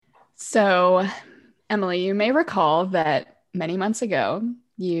So, Emily, you may recall that many months ago,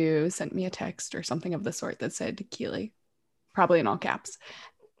 you sent me a text or something of the sort that said, Keely, probably in all caps,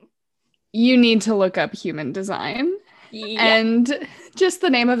 you need to look up human design. Yep. And just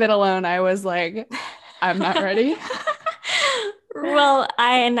the name of it alone, I was like, I'm not ready. Well,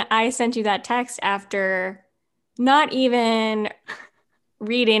 I sent you that text after not even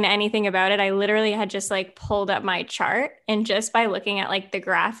reading anything about it. I literally had just like pulled up my chart, and just by looking at like the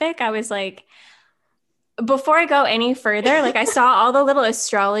graphic, I was like, before I go any further, like I saw all the little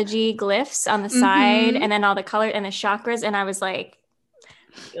astrology glyphs on the side Mm-hmm. and then all the color and the chakras, and I was like,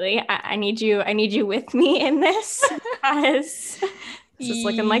 really, I need you with me in this because this is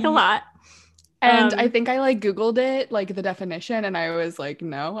looking like a lot. And I Um, think I like Googled it, like the definition, and I was like,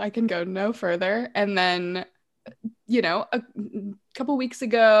 no, I can go no further. And then, a couple weeks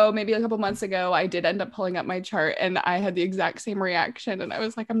ago, maybe a couple months ago, I did end up pulling up my chart and I had the exact same reaction. And I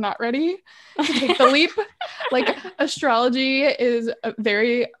was like, I'm not ready to take the leap. Like, astrology is I'm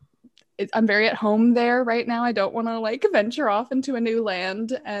very at home there right now. I don't want to like venture off into a new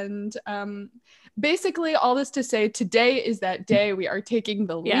land. And basically, all this to say, today is that day we are taking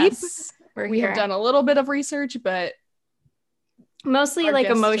the leap. yes, we're We have here. done a little bit of research, but Mostly our like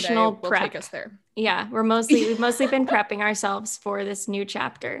guest today emotional will take prep. us there. Yeah, we've mostly been prepping ourselves for this new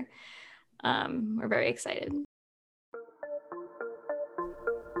chapter. We're very excited.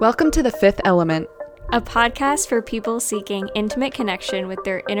 Welcome to The Fifth Element, A podcast for people seeking intimate connection with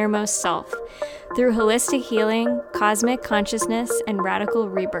their innermost self through holistic healing, cosmic consciousness, and radical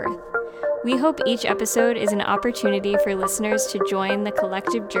rebirth. We hope each episode is an opportunity for listeners to join the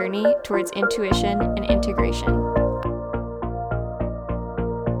collective journey towards intuition and integration.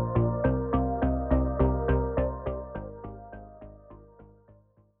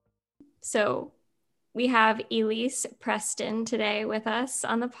 So we have Elyse Preston today with us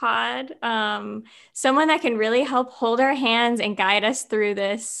on the pod. Someone that can really help hold our hands and guide us through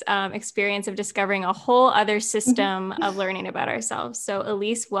this experience of discovering a whole other system of learning about ourselves. So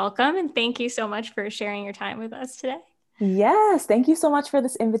Elyse, welcome, and thank you so much for sharing your time with us today. Yes, thank you so much for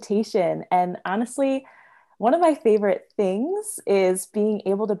this invitation. And honestly, one of my favorite things is being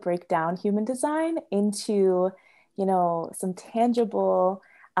able to break down human design into, some tangible,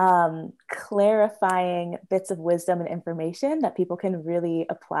 clarifying bits of wisdom and information that people can really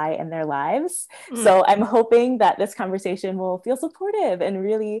apply in their lives. So I'm hoping that this conversation will feel supportive and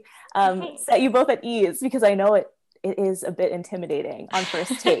really set you both at ease, because I know it is a bit intimidating on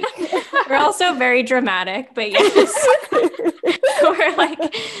first take. We're also very dramatic, but yes, we're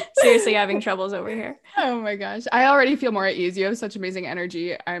like seriously having troubles over here. Oh my gosh. I already feel more at ease. You have such amazing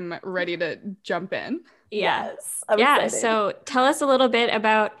energy. I'm ready to jump in. Yeah. Yes, I'm Yeah. excited. So tell us a little bit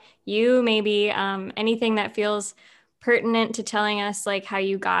about you, maybe anything that feels pertinent to telling us like how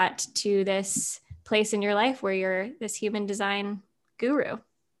you got to this place in your life where you're this human design guru.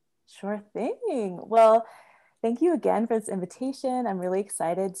 Sure thing. Well, thank you again for this invitation. I'm really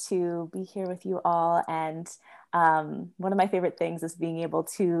excited to be here with you all. And one of my favorite things is being able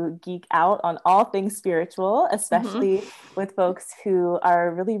to geek out on all things spiritual, especially with folks who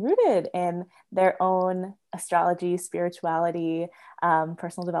are really rooted in their own astrology, spirituality,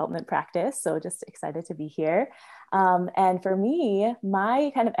 personal development practice. So just excited to be here. And for me,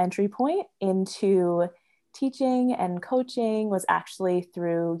 my kind of entry point into teaching and coaching was actually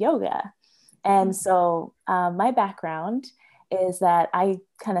through yoga. And so my background is that I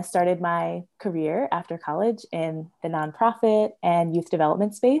kind of started my career after college in the nonprofit and youth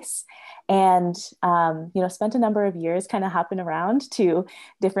development space, and spent a number of years kind of hopping around to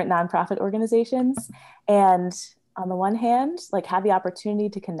different nonprofit organizations. And on the one hand, like had the opportunity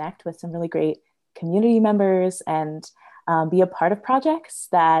to connect with some really great community members and be a part of projects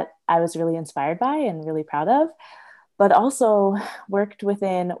that I was really inspired by and really proud of, but also worked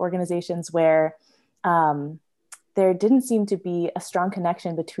within organizations where there didn't seem to be a strong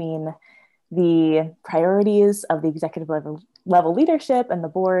connection between the priorities of the executive level leadership and the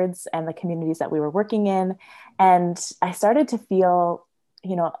boards and the communities that we were working in. And I started to feel,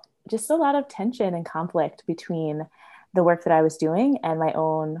 just a lot of tension and conflict between the work that I was doing and my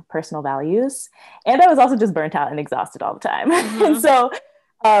own personal values. And I was also just burnt out and exhausted all the time. And so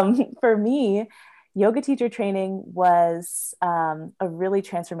for me, yoga teacher training was a really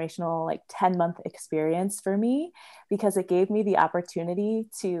transformational, like 10-month experience for me, because it gave me the opportunity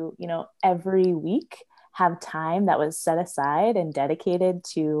to, every week have time that was set aside and dedicated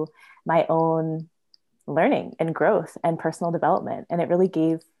to my own learning and growth and personal development. And it really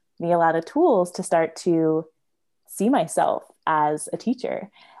gave me a lot of tools to start to see myself as a teacher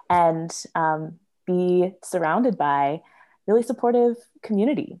and be surrounded by really supportive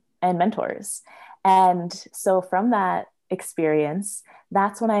community and mentors. And so from that experience,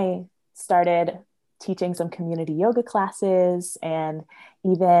 that's when I started teaching some community yoga classes and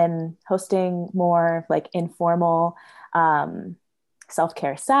even hosting more like informal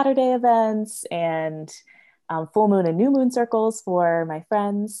self-care Saturday events and full moon and new moon circles for my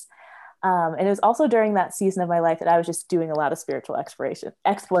friends. And it was also during that season of my life that I was just doing a lot of spiritual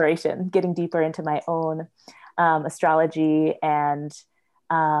exploration, getting deeper into my own astrology, and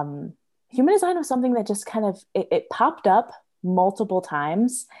human design was something that just kind of, it popped up multiple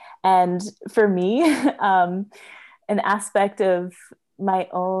times. And for me, an aspect of my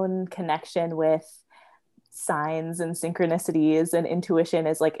own connection with signs and synchronicities and intuition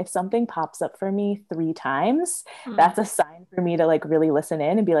is like, if something pops up for me 3 times, that's a sign for me to like really listen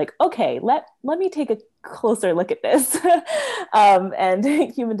in and be like, okay, let me take a closer look at this. And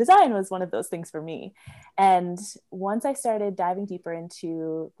human design was one of those things for me. And once I started diving deeper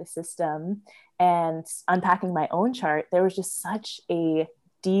into the system and unpacking my own chart, there was just such a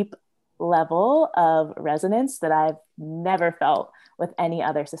deep level of resonance that I've never felt with any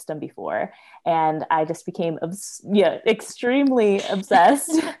other system before. And I just became extremely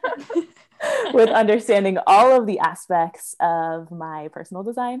obsessed with understanding all of the aspects of my personal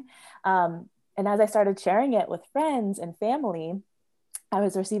design. And as I started sharing it with friends and family, I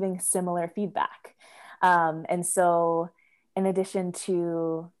was receiving similar feedback. And so in addition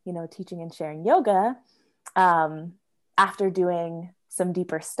to, teaching and sharing yoga, after doing some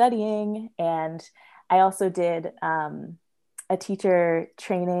deeper studying, and I also did a teacher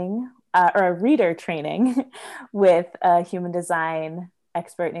training or a reader training with a human design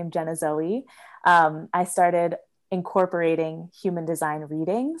expert named Jenna Zoe. I started incorporating human design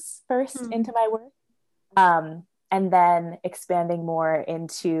readings first into my work, and then expanding more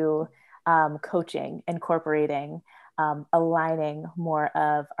into coaching, incorporating, aligning more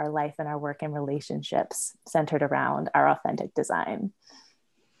of our life and our work and relationships centered around our authentic design.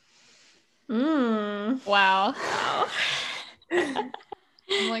 Wow.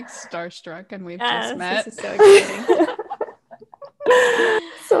 I'm like starstruck, and we've just met. This is so exciting.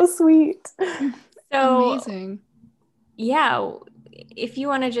 So sweet. So amazing. Yeah, if you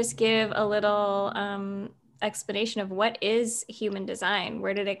want to just give a little explanation of what is human design,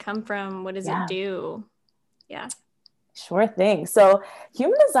 where did it come from, what does it do? Yeah. Sure thing. So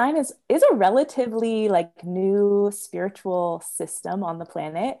human design is a relatively like new spiritual system on the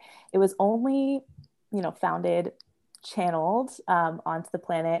planet. It was only, founded, channeled onto the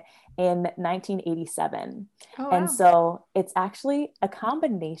planet in 1987. Oh, wow. And so it's actually a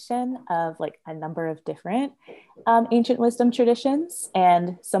combination of like a number of different ancient wisdom traditions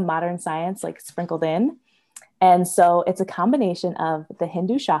and some modern science like sprinkled in. And so it's a combination of the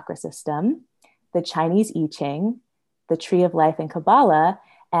Hindu chakra system, the Chinese I Ching, the Tree of Life and Kabbalah,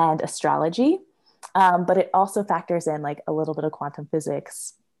 and astrology. But it also factors in like a little bit of quantum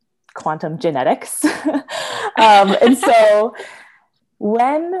physics, quantum genetics. And so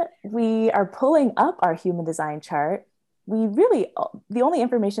when we are pulling up our human design chart, the only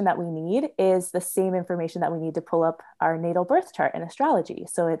information that we need is the same information that we need to pull up our natal birth chart in astrology.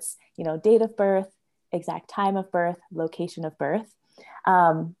 So it's, date of birth, exact time of birth, location of birth.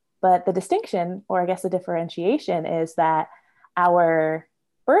 But the distinction, or I guess the differentiation, is that our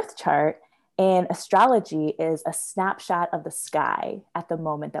birth chart in astrology is a snapshot of the sky at the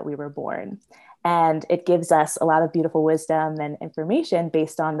moment that we were born. And it gives us a lot of beautiful wisdom and information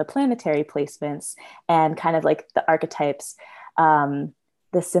based on the planetary placements and kind of like the archetypes,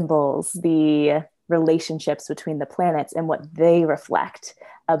 the symbols, the relationships between the planets and what they reflect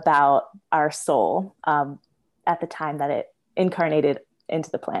about our soul at the time that it incarnated into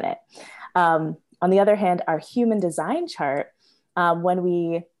the planet. On the other hand, our human design chart, when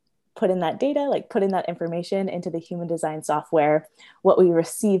we put in that data, like put in that information into the human design software, what we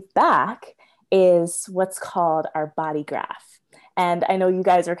receive back is what's called our body graph. And I know you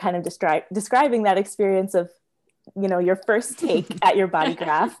guys are kind of describing that experience of, your first take at your body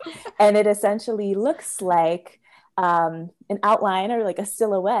graph. And it essentially looks like an outline or like a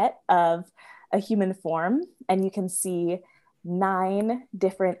silhouette of a human form. And you can see 9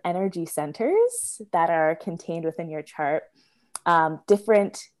 different energy centers that are contained within your chart,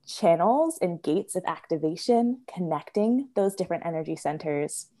 different channels and gates of activation connecting those different energy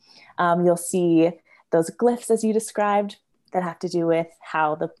centers. You'll see those glyphs as you described that have to do with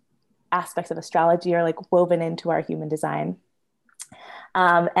how the aspects of astrology are like woven into our human design.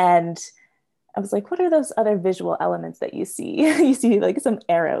 And I was like, what are those other visual elements that you see? You see like some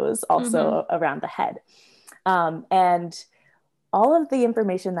arrows also around the head. And all of the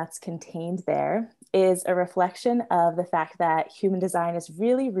information that's contained there is a reflection of the fact that human design is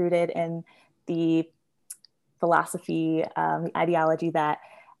really rooted in the philosophy, the ideology that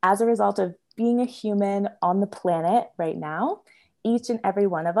as a result of being a human on the planet right now, each and every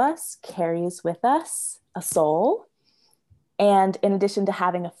one of us carries with us a soul. And in addition to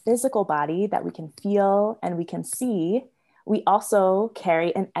having a physical body that we can feel and we can see, we also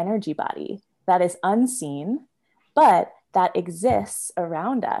carry an energy body that is unseen, but that exists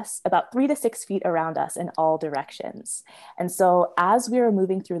around us, about 3 to 6 feet around us in all directions. And so as we are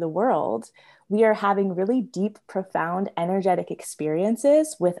moving through the world, we are having really deep, profound, energetic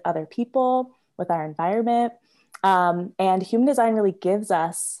experiences with other people, with our environment. And human design really gives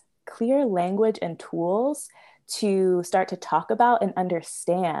us clear language and tools to start to talk about and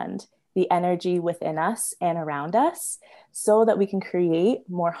understand the energy within us and around us so that we can create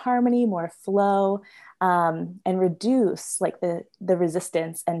more harmony, more flow, and reduce like the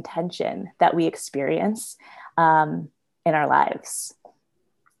resistance and tension that we experience in our lives.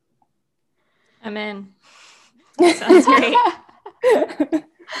 I'm in. That sounds great.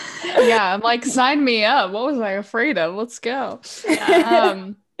 Yeah, I'm like, sign me up. What was I afraid of? Let's go. Yeah.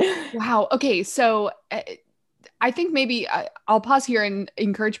 Wow. Okay. So I think maybe I'll pause here and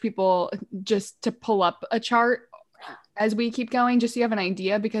encourage people just to pull up a chart as we keep going, just so you have an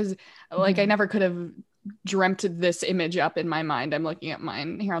idea, because like I never could have dreamt this image up in my mind. I'm looking at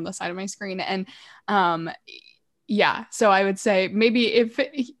mine here on the side of my screen. And yeah, so I would say maybe if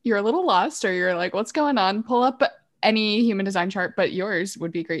you're a little lost or you're like, what's going on, pull up any human design chart, but yours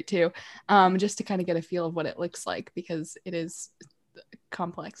would be great too, just to kind of get a feel of what it looks like, because it is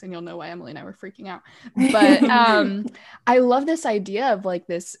complex, and you'll know why Emily and I were freaking out. But I love this idea of like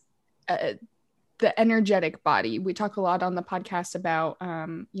this the energetic body. We talk a lot on the podcast about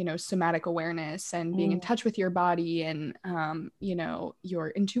somatic awareness and being in touch with your body and your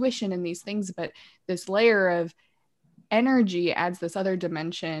intuition and these things, but this layer of energy adds this other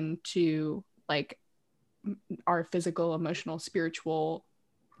dimension to like our physical, emotional, spiritual,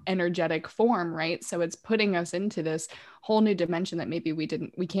 energetic form, right? So it's putting us into this whole new dimension that maybe we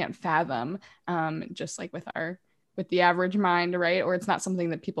can't fathom, just like with the average mind, right? Or it's not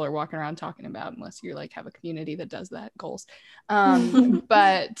something that people are walking around talking about unless you like have a community that does that, goals.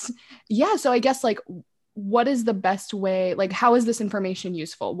 But yeah, so I guess like, what is the best way, like how is this information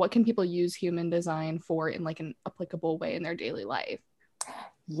useful? What can people use human design for in like an applicable way in their daily life?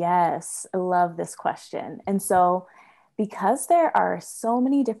 Yes, I love this question. And so because there are so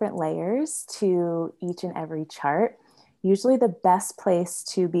many different layers to each and every chart, usually the best place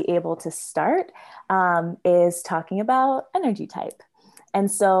to be able to start is talking about energy type.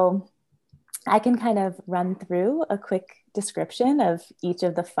 And so I can kind of run through a quick description of each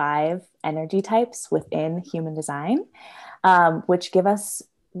of the 5 energy types within human design, which give us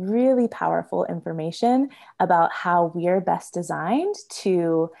really powerful information about how we are best designed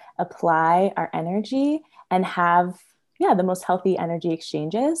to apply our energy and have, the most healthy energy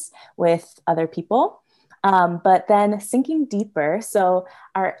exchanges with other people. But then sinking deeper, so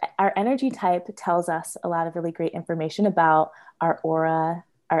our energy type tells us a lot of really great information about our aura,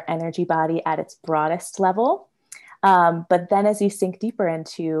 our energy body at its broadest level. But then as you sink deeper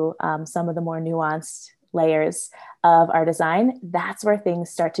into some of the more nuanced layers of our design, that's where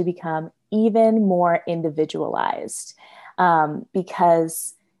things start to become even more individualized,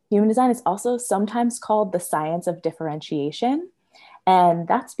 because human design is also sometimes called the science of differentiation. And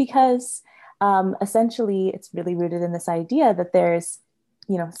that's because essentially it's really rooted in this idea that there's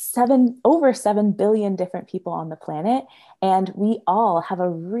over 7 billion different people on the planet, and we all have a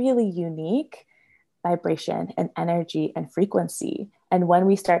really unique vibration and energy and frequency. And when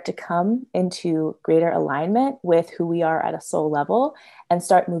we start to come into greater alignment with who we are at a soul level and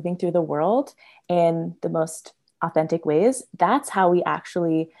start moving through the world in the most authentic ways, that's how we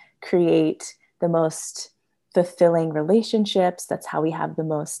actually create the most fulfilling relationships. That's how we have the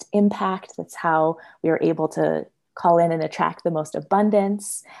most impact. That's how we are able to call in and attract the most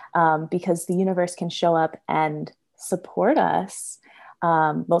abundance, because the universe can show up and support us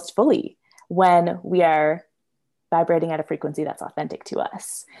most fully when we are vibrating at a frequency that's authentic to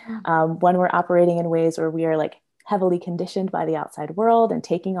us. When we're operating in ways where we are like heavily conditioned by the outside world and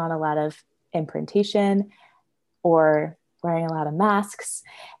taking on a lot of imprintation or wearing a lot of masks,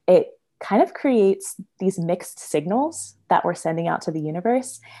 it kind of creates these mixed signals that we're sending out to the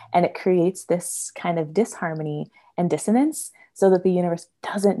universe. And it creates this kind of disharmony and dissonance so that the universe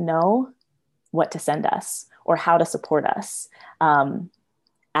doesn't know what to send us or how to support us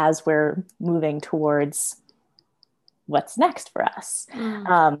as we're moving towards what's next for us.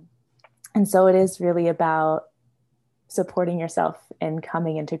 And so it is really about supporting yourself and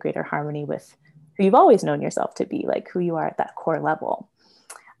coming into greater harmony with who you've always known yourself to be, like who you are at that core level.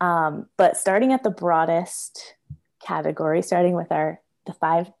 But starting at the broadest category, starting with the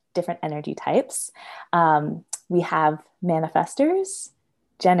 5 different energy types, we have manifestors,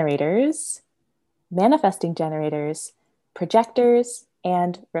 generators, manifesting generators, projectors,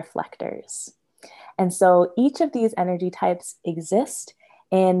 and reflectors. And so each of these energy types exist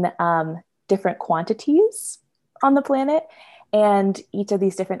in different quantities on the planet. And each of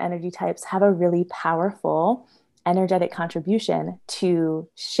these different energy types have a really powerful energetic contribution to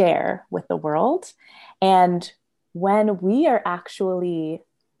share with the world. And when we are actually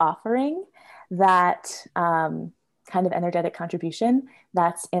offering that kind of energetic contribution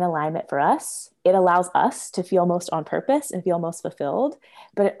that's in alignment for us, it allows us to feel most on purpose and feel most fulfilled,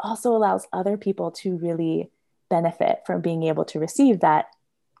 but it also allows other people to really benefit from being able to receive that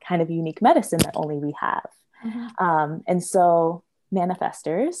kind of unique medicine that only we have. Mm-hmm. And so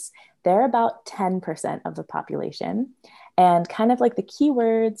manifestors, they're about 10% of the population. And kind of like the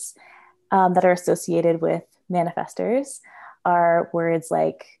keywords that are associated with manifestors are words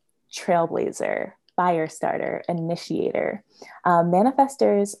like trailblazer, fire starter, initiator.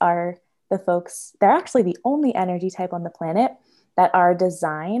 Manifestors are the folks, they're actually the only energy type on the planet that are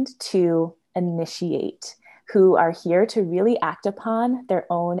designed to initiate, who are here to really act upon their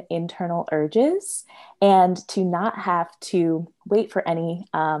own internal urges and to not have to wait for any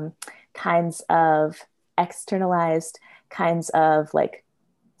kinds of externalized kinds of like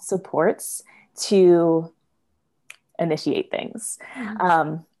supports to initiate things.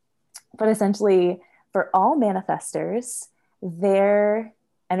 Mm-hmm. But essentially, for all manifestors, their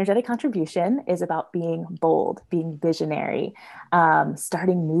energetic contribution is about being bold, being visionary,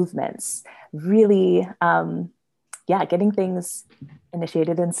 starting movements, really, getting things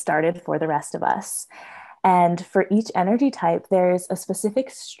initiated and started for the rest of us. And for each energy type, there's a specific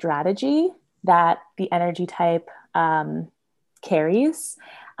strategy that the energy type carries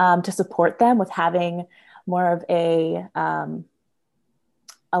to support them with having more of a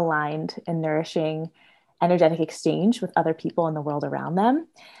aligned and nourishing energetic exchange with other people in the world around them.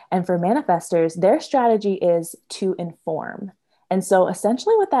 And for manifestors, their strategy is to inform. And so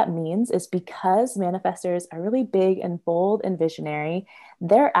essentially what that means is because manifestors are really big and bold and visionary,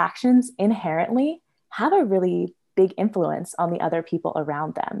 their actions inherently have a really big influence on the other people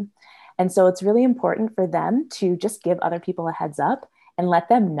around them. And so it's really important for them to just give other people a heads up and let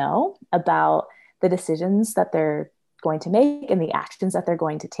them know about the decisions that they're going to make and the actions that they're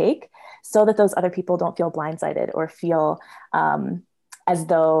going to take, so that those other people don't feel blindsided or feel as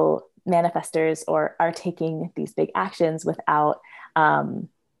though manifestors are taking these big actions without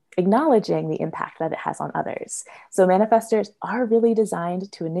acknowledging the impact that it has on others. So manifestors are really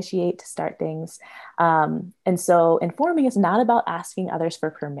designed to initiate, to start things. And so informing is not about asking others for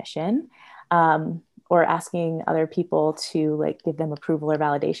permission or asking other people to like give them approval or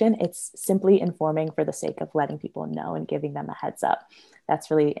validation. It's simply informing for the sake of letting people know and giving them a heads up.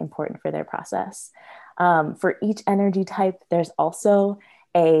 That's really important for their process. For each energy type, there's also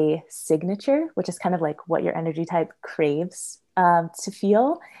a signature, which is kind of like what your energy type craves to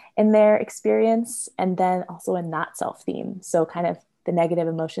feel in their experience, and then also a not self theme. So kind of the negative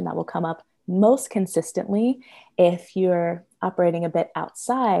emotion that will come up most consistently if you're operating a bit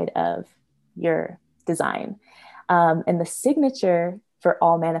outside of your design. And the signature for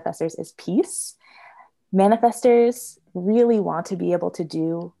all manifestors is peace. Manifestors really want to be able to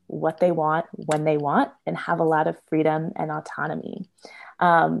do what they want when they want and have a lot of freedom and autonomy.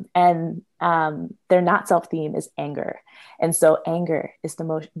 And their not self theme is anger. And so anger is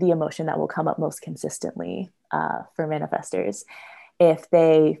the emotion that will come up most consistently for manifestors. If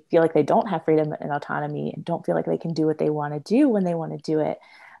they feel like they don't have freedom and autonomy and don't feel like they can do what they want to do when they want to do it,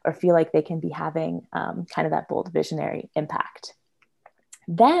 or feel like they can be having kind of that bold visionary impact.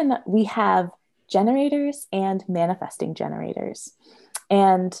 Then we have generators and manifesting generators.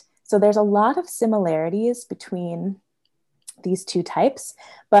 And so there's a lot of similarities between these two types,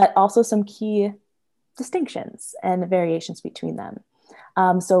 but also some key distinctions and variations between them.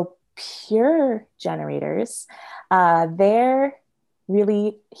 So pure generators, they're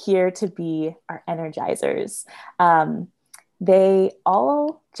really here to be our energizers.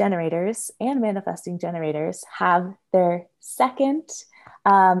 All generators and manifesting generators have their second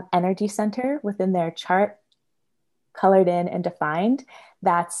energy center within their chart colored in and defined.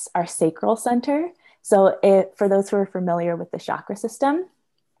 That's our sacral center. So for those who are familiar with the chakra system,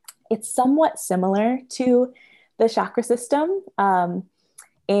 it's somewhat similar to the chakra system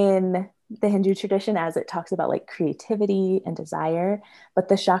in the Hindu tradition, as it talks about like creativity and desire. But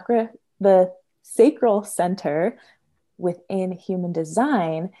the sacral center within human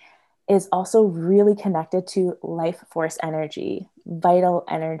design is also really connected to life force energy, vital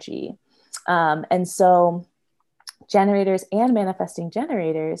energy. And so generators and manifesting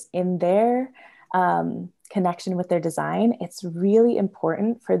generators, in their connection with their design, it's really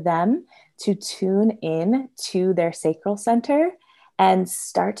important for them to tune in to their sacral center and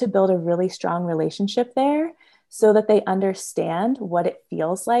start to build a really strong relationship there, so that they understand what it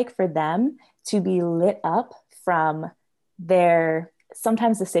feels like for them to be lit up from their,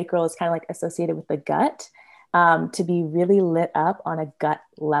 sometimes the sacral is kind of like associated with the gut, to be really lit up on a gut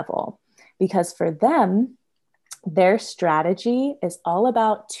level. Because for them, their strategy is all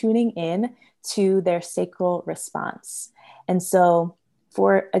about tuning in to their sacral response. And so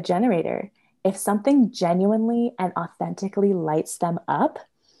for a generator, if something genuinely and authentically lights them up,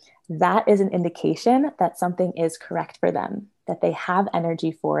 that is an indication that something is correct for them, that they have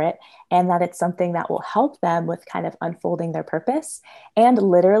energy for it, and that it's something that will help them with kind of unfolding their purpose and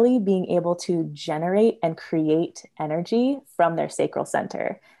literally being able to generate and create energy from their sacral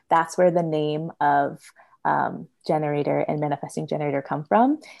center. That's where the name of generator and manifesting generator come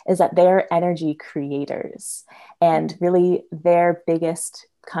from, is that they're energy creators. And really their biggest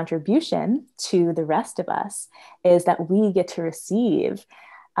contribution to the rest of us is that we get to receive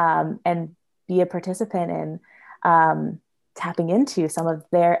and be a participant in tapping into some of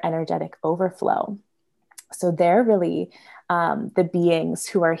their energetic overflow. So they're really the beings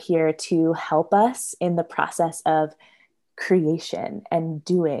who are here to help us in the process of creation and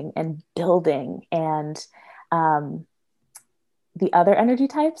doing and building. And the other energy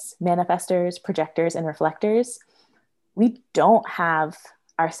types, manifestors, projectors, and reflectors, we don't have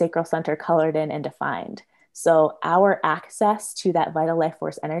our sacral center colored in and defined. So our access to that vital life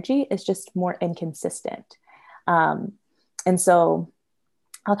force energy is just more inconsistent. And so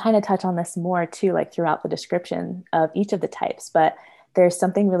I'll kind of touch on this more too, like throughout the description of each of the types, but there's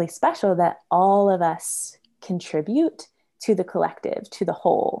something really special that all of us contribute to the collective, to the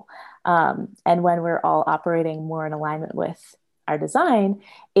whole. And when we're all operating more in alignment with our design,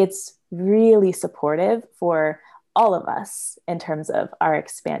 it's really supportive for all of us in terms of our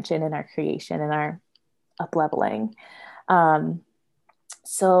expansion and our creation and our up-leveling.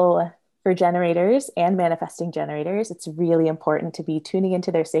 So for generators and manifesting generators, it's really important to be tuning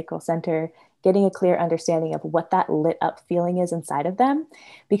into their sacral center, getting a clear understanding of what that lit up feeling is inside of them.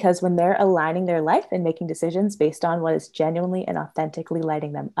 Because when they're aligning their life and making decisions based on what is genuinely and authentically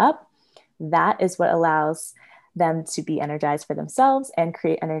lighting them up, that is what allows them to be energized for themselves and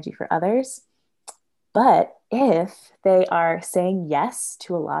create energy for others. But if they are saying yes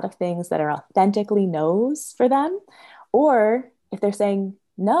to a lot of things that are authentically no's for them, or if they're saying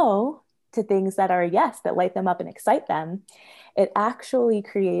no to things that are yes, that light them up and excite them, it actually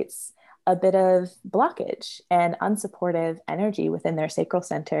creates a bit of blockage and unsupportive energy within their sacral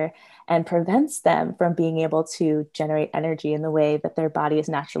center and prevents them from being able to generate energy in the way that their body is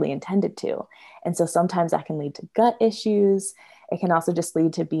naturally intended to. And so sometimes that can lead to gut issues. It can also just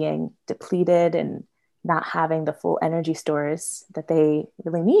lead to being depleted and not having the full energy stores that they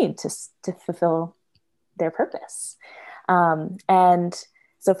really need to fulfill their purpose. And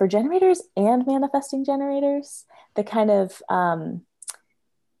so for generators and manifesting generators, the kind of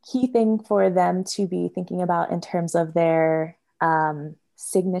key thing for them to be thinking about in terms of their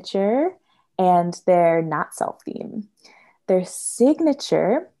signature and their not self theme. Their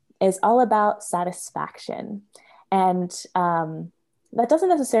signature is all about satisfaction. And that doesn't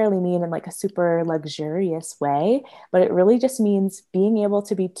necessarily mean in like a super luxurious way, but it really just means being able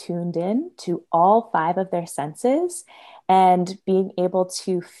to be tuned in to all 5 of their senses and being able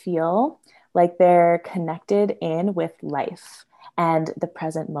to feel like they're connected in with life and the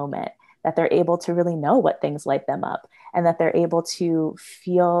present moment, that they're able to really know what things light them up, and that they're able to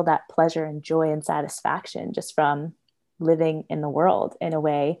feel that pleasure and joy and satisfaction just from living in the world in a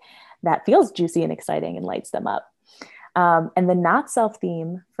way that feels juicy and exciting and lights them up. And the not self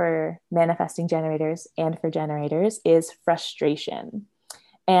theme for manifesting generators and for generators is frustration.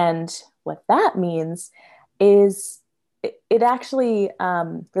 And what that means is it actually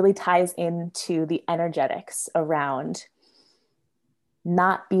really ties into the energetics around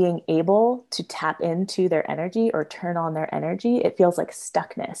not being able to tap into their energy or turn on their energy. It feels like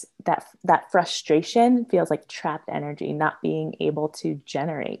stuckness. That frustration feels like trapped energy, not being able to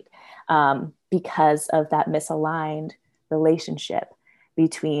generate because of that misaligned relationship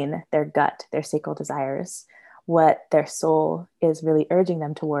between their gut, their sacral desires, what their soul is really urging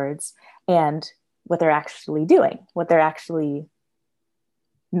them towards, and what they're actually doing, what they're actually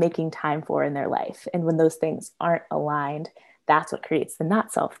making time for in their life. And when those things aren't aligned, that's what creates the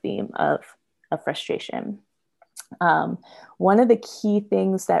not self theme of frustration. Um, One of the key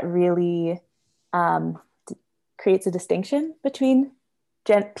things that really creates a distinction between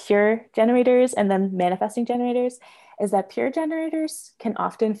pure generators and then manifesting generators is that pure generators can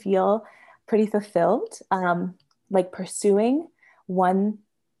often feel pretty fulfilled, like pursuing one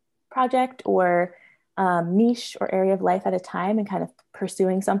project or niche or area of life at a time and kind of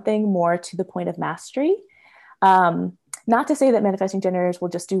pursuing something more to the point of mastery. Not to say that manifesting generators will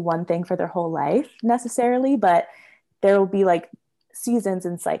just do one thing for their whole life necessarily, but there will be like seasons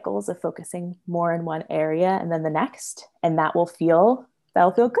and cycles of focusing more in one area and then the next, and that'll feel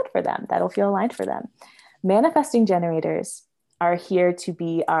good for them. That'll feel aligned for them. Manifesting generators are here to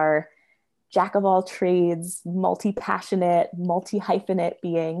be our jack of all trades, multi-passionate, multi-hyphenate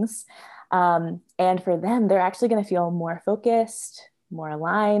beings. And for them, they're actually going to feel more focused, more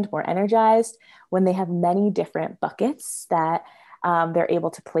aligned, more energized when they have many different buckets that they're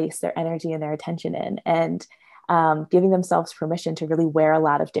able to place their energy and their attention in, and giving themselves permission to really wear a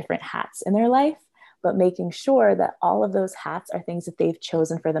lot of different hats in their life, but making sure that all of those hats are things that they've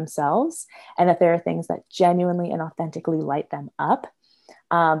chosen for themselves, and that there are things that genuinely and authentically light them up.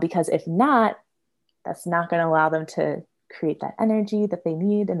 Because if not, that's not going to allow them to create that energy that they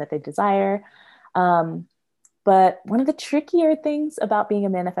need and that they desire. But one of the trickier things about being a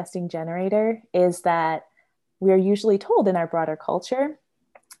manifesting generator is that we are usually told in our broader culture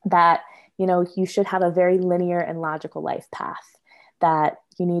that, you know, you should have a very linear and logical life path, that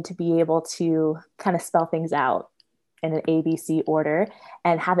you need to be able to kind of spell things out in an ABC order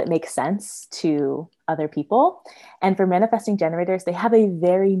and have it make sense to other people. And for manifesting generators, they have a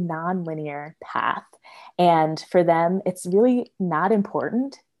very non-linear path. And for them, it's really not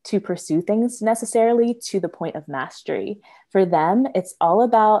important to pursue things necessarily to the point of mastery. For them, it's all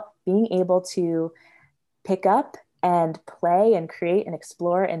about being able to pick up and play and create and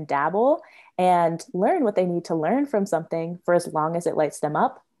explore and dabble and learn what they need to learn from something for as long as it lights them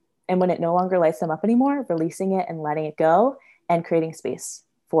up. And when it no longer lights them up anymore, releasing it and letting it go and creating space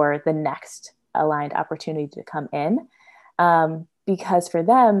for the next aligned opportunity to come in. Because for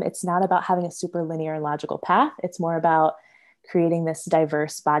them, it's not about having a super linear and logical path. It's more about creating this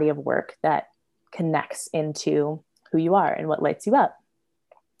diverse body of work that connects into who you are and what lights you up.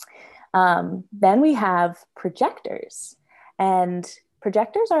 Then we have projectors, and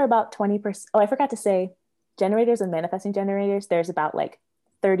projectors are about 20%. Oh, I forgot to say, generators and manifesting generators, there's about like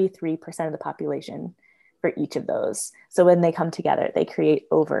 33% of the population for each of those. So when they come together, they create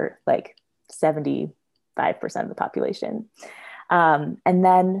over like 75% of the population. And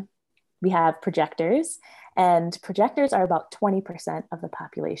then we have projectors, and projectors are about 20% of the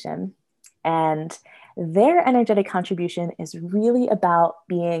population. And their energetic contribution is really about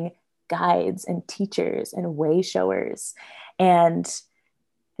being guides and teachers and way showers. And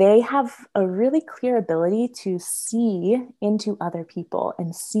they have a really clear ability to see into other people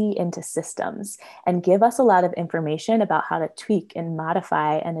and see into systems and give us a lot of information about how to tweak and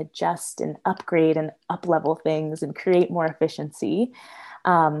modify and adjust and upgrade and up-level things and create more efficiency.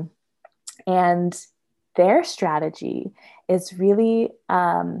 And their strategy is really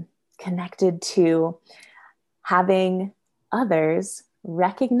connected to having others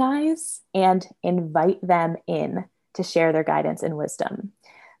recognize and invite them in to share their guidance and wisdom.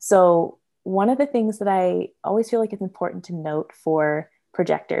 So one of the things that I always feel like it's important to note for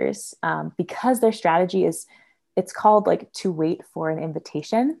projectors, because their strategy is, it's called like to wait for an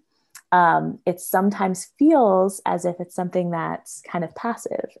invitation. It sometimes feels as if it's something that's kind of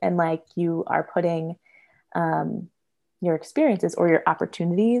passive and like you are putting your experiences or your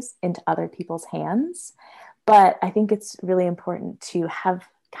opportunities into other people's hands. But I think it's really important to have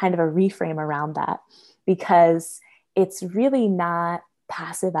kind of a reframe around that, because it's really not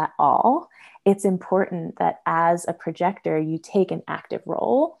passive at all. It's important that as a projector, you take an active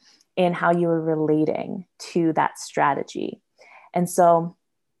role in how you are relating to that strategy. And so,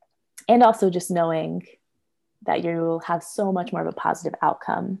 and also just knowing that you will have so much more of a positive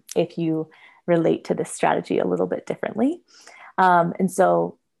outcome if you relate to this strategy a little bit differently. And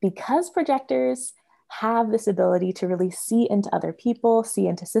so because projectors have this ability to really see into other people, see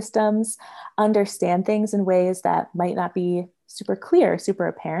into systems, understand things in ways that might not be super clear, super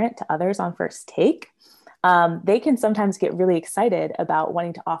apparent to others on first take, they can sometimes get really excited about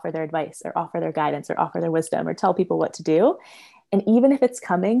wanting to offer their advice or offer their guidance or offer their wisdom or tell people what to do. And even if it's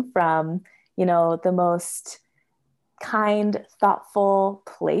coming from, you know, the most kind, thoughtful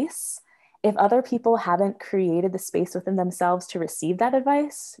place, if other people haven't created the space within themselves to receive that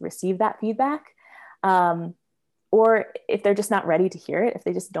advice, receive that feedback, or if they're just not ready to hear it, if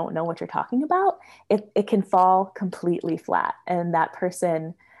they just don't know what you're talking about, it can fall completely flat. And that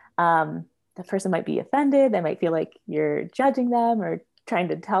person the person might be offended. They might feel like you're judging them or trying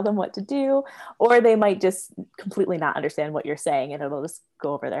to tell them what to do, or they might just completely not understand what you're saying and it'll just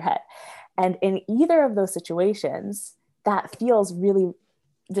go over their head. And in either of those situations, that feels really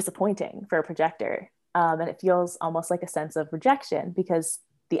disappointing for a projector. And it feels almost like a sense of rejection, because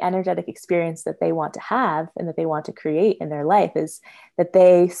the energetic experience that they want to have and that they want to create in their life is that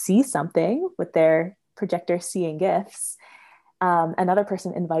they see something with their projector seeing gifts. Another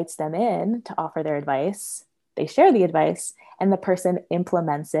person invites them in to offer their advice. They share the advice, and the person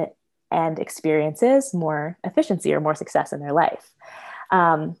implements it and experiences more efficiency or more success in their life.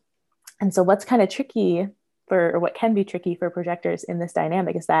 And so what's kind of tricky or what can be tricky for projectors in this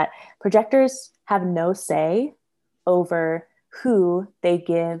dynamic is that projectors have no say over who they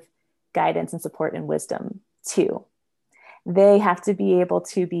give guidance and support and wisdom to. They have to be able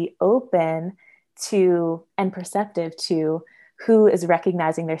to be open to and perceptive to who is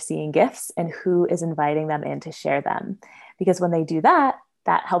recognizing their seeing gifts and who is inviting them in to share them. Because when they do that,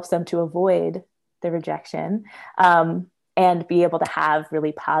 that helps them to avoid the rejection, and be able to have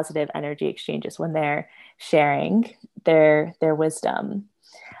really positive energy exchanges when they're sharing their wisdom.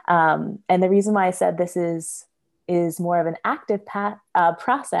 And the reason why I said this is more of an active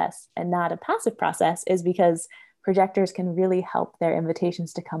process and not a passive process is because projectors can really help their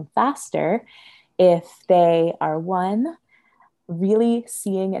invitations to come faster if they are, one, really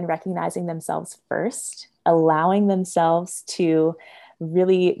seeing and recognizing themselves first, allowing themselves to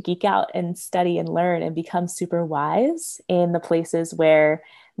really geek out and study and learn and become super wise in the places where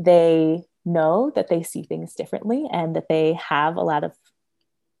they know that they see things differently and that they have a lot of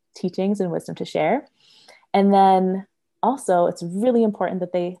teachings and wisdom to share. And then also, it's really important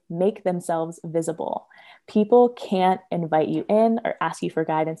that they make themselves visible. People can't invite you in or ask you for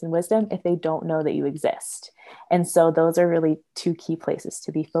guidance and wisdom if they don't know that you exist. And so those are really two key places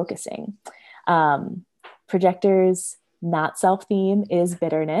to be focusing. Projectors' not self theme is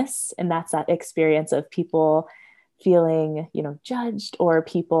bitterness. And that's that experience of people feeling, judged, or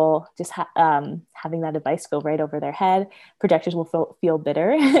people just having that advice go right over their head. Projectors will feel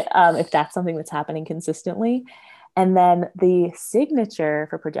bitter if that's something that's happening consistently. And then the signature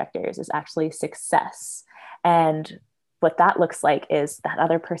for projectors is actually success. And what that looks like is that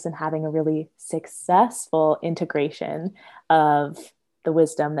other person having a really successful integration of the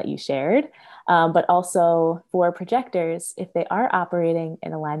wisdom that you shared. But also for projectors, if they are operating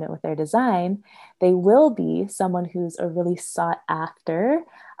in alignment with their design, they will be someone who's a really sought after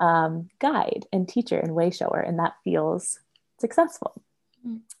guide and teacher and way shower, and that feels successful.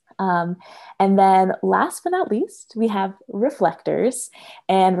 And then last but not least, we have reflectors,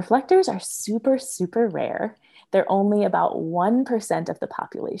 and reflectors are super, super rare. They're only about 1% of the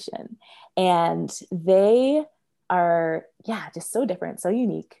population, and they are, just so different, so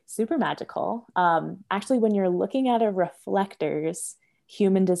unique, super magical. Actually, when you're looking at a reflector's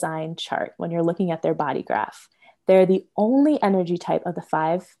human design chart, when you're looking at their body graph, they're the only energy type of the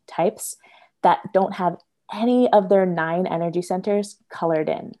 5 types that don't have any of their 9 energy centers colored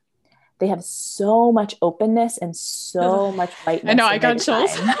in. They have so much openness and so much lightness. I know, I got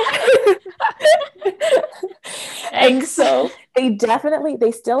chills. And so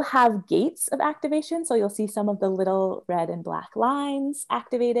they still have gates of activation. So you'll see some of the little red and black lines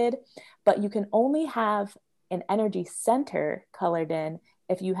activated, but you can only have an energy center colored in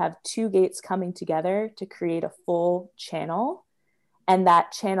if you have 2 gates coming together to create a full channel. And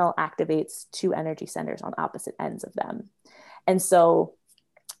that channel activates 2 energy centers on opposite ends of them. And so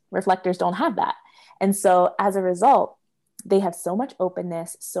reflectors don't have that. And so as a result, they have so much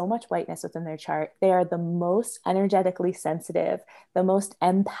openness, so much whiteness within their chart. They are the most energetically sensitive, the most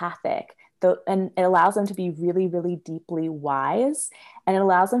empathic, and it allows them to be really, really deeply wise. And it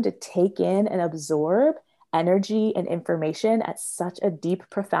allows them to take in and absorb energy and information at such a deep,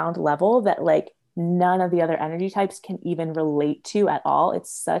 profound level that none of the other energy types can even relate to at all.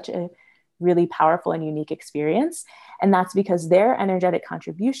 It's such a really powerful and unique experience. And that's because their energetic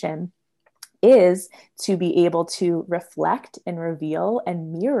contribution is to be able to reflect and reveal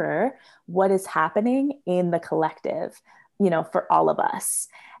and mirror what is happening in the collective, for all of us.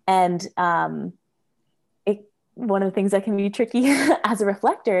 And one of the things that can be tricky as a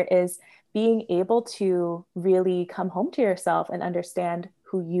reflector is being able to really come home to yourself and understand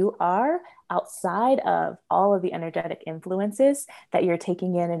who you are outside of all of the energetic influences that you're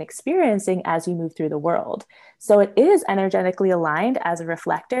taking in and experiencing as you move through the world. So it is energetically aligned as a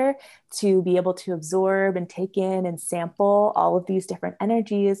reflector to be able to absorb and take in and sample all of these different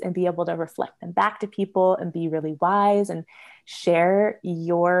energies and be able to reflect them back to people and be really wise and share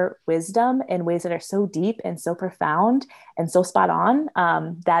your wisdom in ways that are so deep and so profound and so spot on,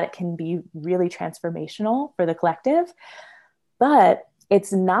 that it can be really transformational for the collective. But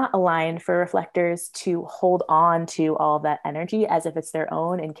it's not aligned for reflectors to hold on to all of that energy as if it's their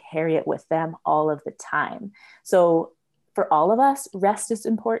own and carry it with them all of the time. So for all of us, rest is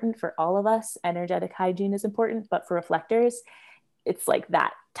important. For all of us, energetic hygiene is important. But for reflectors, it's like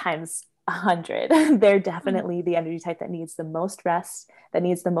that times 100. They're definitely the energy type that needs the most rest, that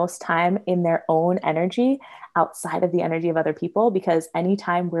needs the most time in their own energy outside of the energy of other people, because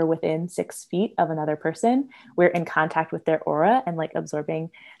anytime we're within 6 feet of another person, we're in contact with their aura and like absorbing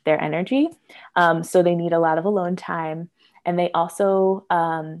their energy. So they need a lot of alone time. And they also,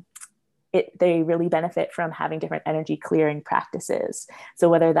 they really benefit from having different energy clearing practices. So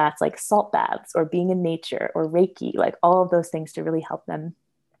whether that's like salt baths or being in nature or Reiki, like all of those things to really help them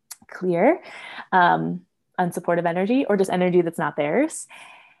clear unsupportive energy or just energy that's not theirs.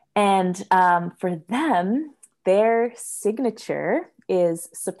 And for them, their signature is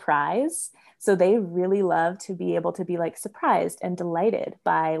surprise. So they really love to be able to be like surprised and delighted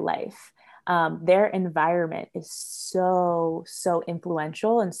by life. Their environment is so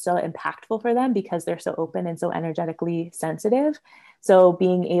influential and so impactful for them because they're so open and so energetically sensitive. So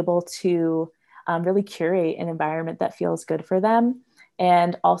being able to really curate an environment that feels good for them,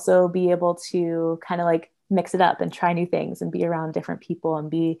 and also be able to kind of like mix it up and try new things and be around different people and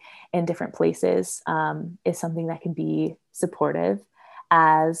be in different places, is something that can be supportive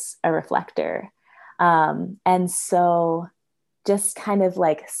as a reflector. And so just kind of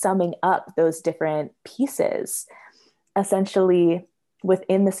like summing up those different pieces, essentially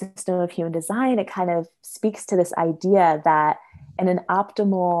within the system of human design, it kind of speaks to this idea that in an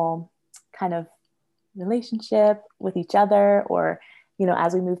optimal kind of relationship with each other, or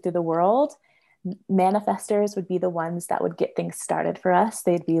as we move through the world, manifestors would be the ones that would get things started for us.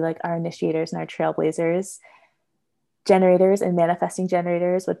 They'd be like our initiators and our trailblazers. Generators and manifesting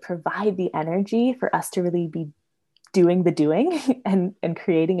generators would provide the energy for us to really be doing the doing and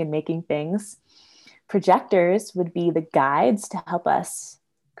creating and making things. Projectors would be the guides to help us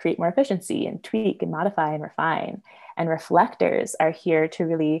create more efficiency and tweak and modify and refine. And reflectors are here to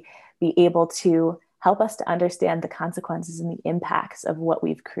really be able to help us to understand the consequences and the impacts of what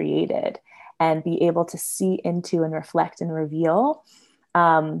we've created and be able to see into and reflect and reveal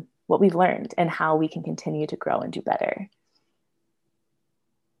what we've learned and how we can continue to grow and do better.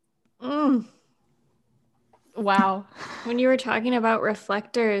 Wow. When you were talking about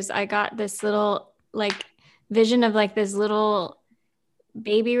reflectors, I got this little like vision of like this little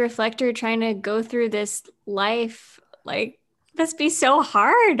baby reflector trying to go through this life. Like, must be so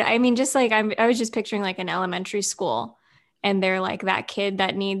hard. I mean, just like I was just picturing like an elementary school, and they're like that kid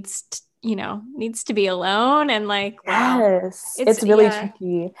that needs to be alone, and like, wow. Yes, it's really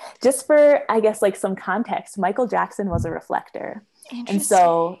tricky. Just for, I guess, like some context, Michael Jackson was a reflector. And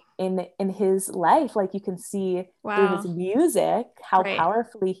so in his life, like you can see through his music, how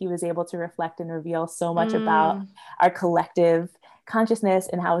powerfully he was able to reflect and reveal so much about our collective consciousness,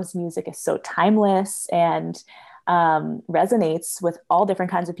 and how his music is so timeless and resonates with all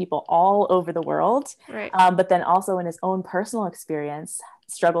different kinds of people all over the world. But then also in his own personal experience,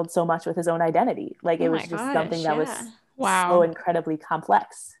 struggled so much with his own identity. Like it was just something that was so incredibly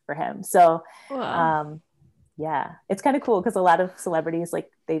complex for him. So yeah, it's kind of cool because a lot of celebrities, like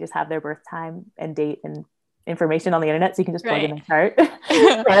they just have their birth time and date and information on the internet, so you can just plug in a chart.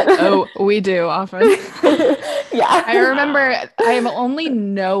 Oh, we do often. Yeah, I remember I only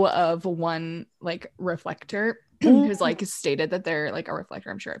know of one like reflector who's like stated that they're like a reflector.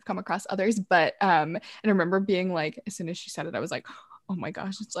 I'm sure I've come across others, but and I remember being like, as soon as she said it, I was like, oh my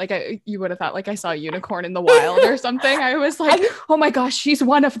gosh, it's like you would have thought like I saw a unicorn in the wild or something. I was like, oh my gosh, she's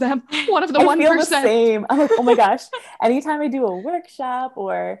one of them, one of the 1%. I feel the same. I'm like, oh my gosh. Anytime I do a workshop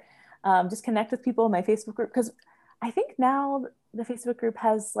or just connect with people in my Facebook group, because I think now the Facebook group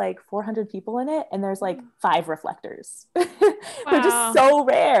has like 400 people in it, and there's like 5 reflectors. They're just so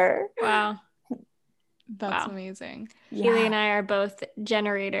rare. Wow. That's amazing. Keely and I are both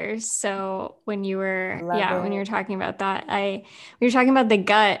generators. So when you were, when you were talking about that, we were talking about the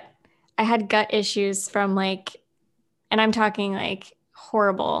gut. I had gut issues from like, and I'm talking like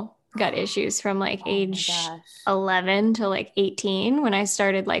horrible gut issues from like Oh my age gosh. 11 to like 18 when I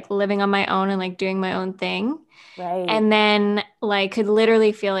started like living on my own and like doing my own thing. Right. And then like could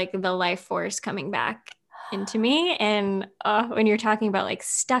literally feel like the life force coming back into me. And when you're talking about like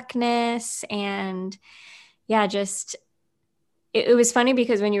stuckness and yeah, just it was funny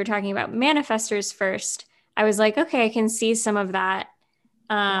because when you were talking about manifestors first, I was like, okay, I can see some of that.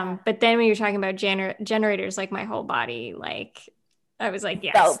 Yeah. But then when you're talking about generators, like my whole body, like I was like,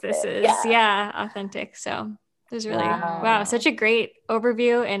 yes, Felt this it. is, Yeah. yeah, authentic. So it was really, wow, Wow. such a great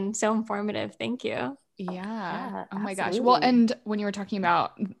overview and so informative. Thank you. Yeah. Yeah, Oh my gosh. Well, absolutely. and when you were talking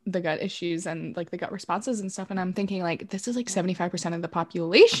about the gut issues and like the gut responses and stuff, and I'm thinking like this is like 75% of the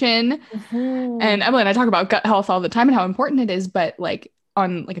population. And Mhm. Emily and I talk about gut health all the time and how important it is, but like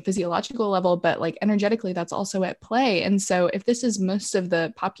on like a physiological level, but like energetically, that's also at play. And so if this is most of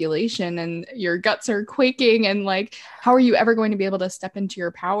the population and your guts are quaking, and like, how are you ever going to be able to step into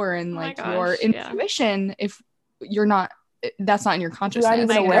your power and Oh my like your gosh. Yeah. intuition if you're not, that's not in your If you aren't consciousness, even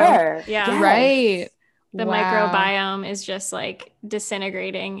you know? aware. Yeah. Yes. Right. The Wow. microbiome is just like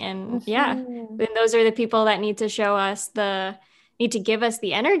disintegrating. And yeah, Mhm. and those are the people that need to show us need to give us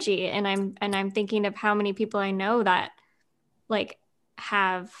the energy. And I'm thinking of how many people I know that like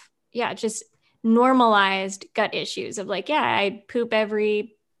have, yeah, just normalized gut issues of like, yeah, I poop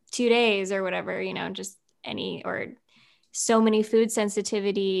every 2 days or whatever, just or so many food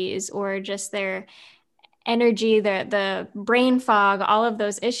sensitivities or just their energy, the brain fog, all of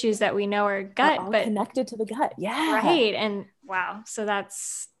those issues that we know are Are gut, all but connected to the gut. Yeah. right. And wow. So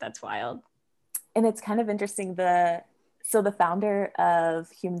that's wild. And it's kind of interesting. The founder of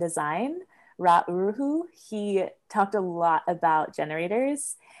Human Design, Ra Uruhu, he talked a lot about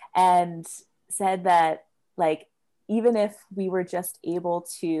generators and said that like even if we were just able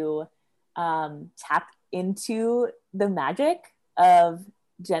to tap into the magic of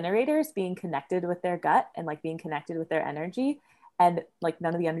generators being connected with their gut and like being connected with their energy, and like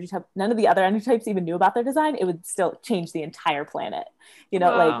none of the other energy types even knew about their design, it would still change the entire planet, like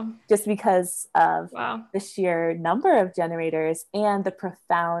Wow. just because of Wow. the sheer number of generators and the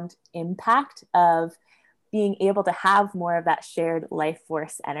profound impact of being able to have more of that shared life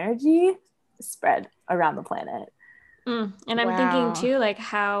force energy spread around the planet. And I'm thinking Wow. too, like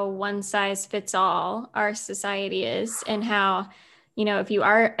how one size fits all our society is, and how, if you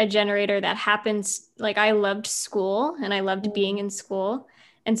are a generator that happens, like I loved school and I loved being Mm, in school.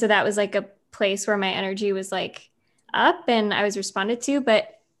 And so that was like a place where my energy was like up and I was responded to.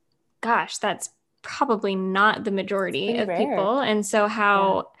 But gosh, that's probably not the it's majority pretty of rare. people. And so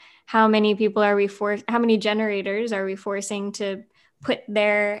Yeah. how many people are how many generators are we forcing to put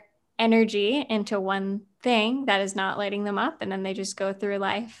their energy into one thing that is not lighting them up, and then they just go through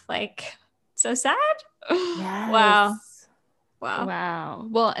life like so sad. Wow. Yes. Wow. Wow.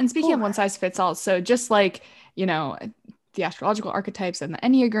 Well, and speaking Whew. of one size fits all, so just like, the astrological archetypes and the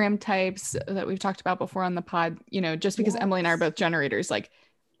Enneagram types that we've talked about before on the pod, just because Emily and I are Yes. both generators, like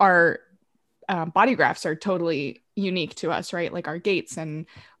our body graphs are totally unique to us, right? Like our gates and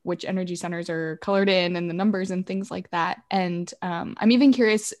which energy centers are colored in and the numbers and things like that. And I'm even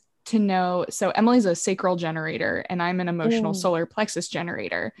curious to know, so Emily's a sacral generator and I'm an emotional Mm, solar plexus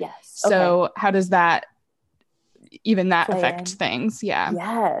generator. yes. Okay. So how does that Play affect in. things? Yeah.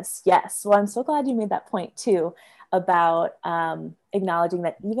 Yes, yes. Well, I'm so glad you made that point too about acknowledging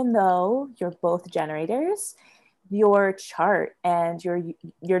that even though you're both generators, your chart and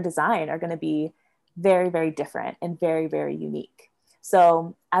your design are going to be very, very different and very, very unique.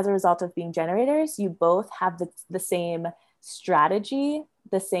 So, as a result of being generators, you both have the same strategy,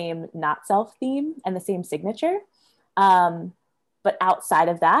 the same not self theme, and the same signature. Um, but outside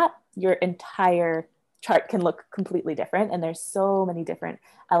of that, your entire chart can look completely different. And there's so many different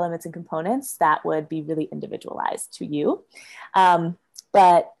elements and components that would be really individualized to you.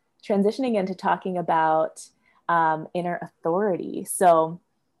 But transitioning into talking about inner authority. So,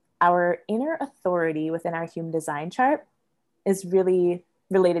 our inner authority within our human design chart is really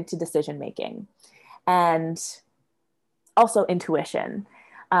related to decision making and also intuition.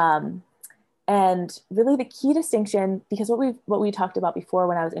 Um, and really the key distinction, because what we talked about before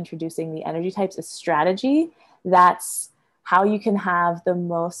when I was introducing the energy types is strategy. That's how you can have the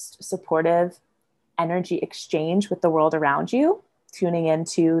most supportive energy exchange with the world around you, tuning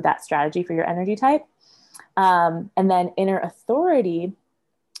into that strategy for your energy type. And then inner authority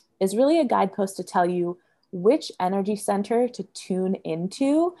is really a guidepost to tell you which energy center to tune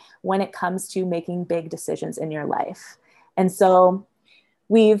into when it comes to making big decisions in your life. And so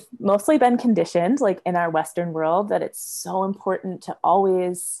we've mostly been conditioned, like in our Western world, that it's so important to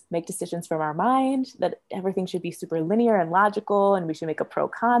always make decisions from our mind, that everything should be super linear and logical, and we should make a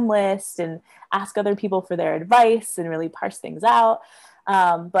pro-con list and ask other people for their advice and really parse things out.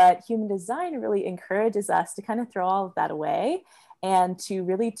 But human design really encourages us to kind of throw all of that away and to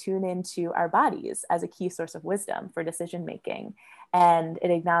really tune into our bodies as a key source of wisdom for decision making. And it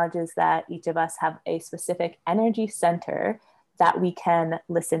acknowledges that each of us have a specific energy center that we can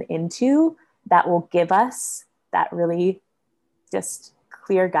listen into that will give us that really just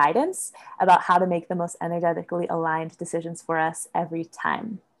clear guidance about how to make the most energetically aligned decisions for us every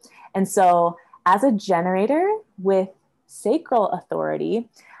time. And so as a generator with sacral authority,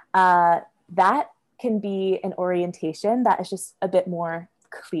 that can be an orientation that is just a bit more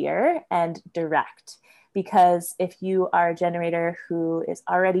clear and direct. Because if you are a generator who is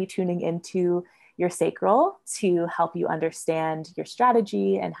already tuning into your sacral to help you understand your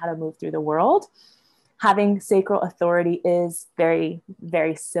strategy and how to move through the world, having sacral authority is very,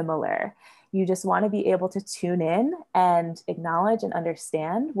 very similar. You just want to be able to tune in and acknowledge and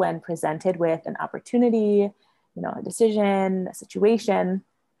understand when presented with an opportunity, a decision, a situation,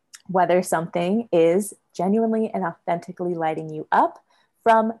 whether something is genuinely and authentically lighting you up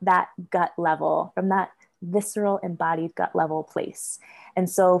from that gut level, from that visceral embodied gut level place. And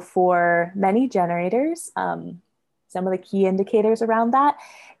so for many generators, some of the key indicators around that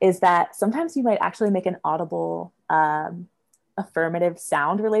is that sometimes you might actually make an audible affirmative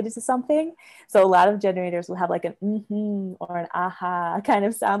sound related to something. So a lot of generators will have like an mm-hmm or an aha kind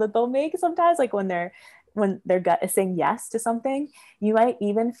of sound that they'll make sometimes, like when their gut is saying yes to something. You might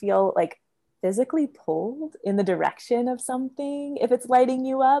even feel like physically pulled in the direction of something if it's lighting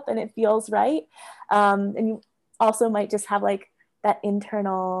you up and it feels right. And you also might just have like that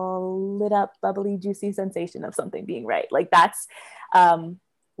internal lit up, bubbly, juicy sensation of something being right. Like that's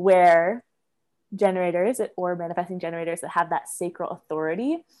where generators or manifesting generators that have that sacral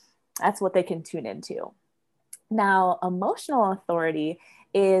authority, that's what they can tune into. Now, emotional authority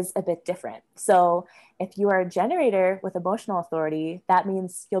is a bit different. So if you are a generator with emotional authority, that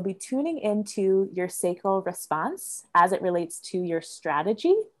means you'll be tuning into your sacral response as it relates to your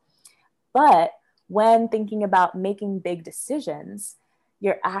strategy. But when thinking about making big decisions,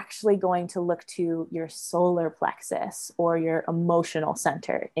 you're actually going to look to your solar plexus or your emotional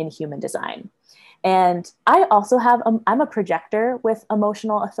center in human design. And I also I'm a projector with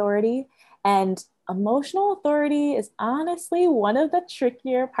emotional authority, and emotional authority is honestly one of the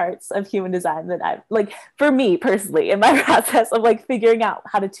trickier parts of human design that I've, like, for me personally, in my process of like figuring out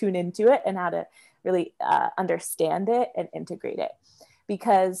how to tune into it and how to really understand it and integrate it.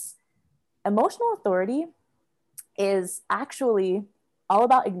 Because emotional authority is actually all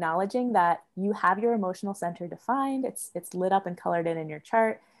about acknowledging that you have your emotional center defined. It's lit up and colored in your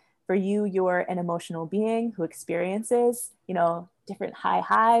chart. For you, you're an emotional being who experiences, different high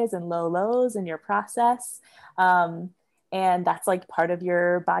highs and low lows in your process. And that's like part of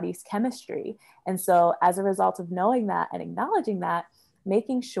your body's chemistry. And so as a result of knowing that and acknowledging that,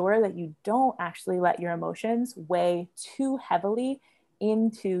 making sure that you don't actually let your emotions weigh too heavily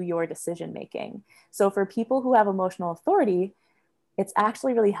into your decision making. So for people who have emotional authority, it's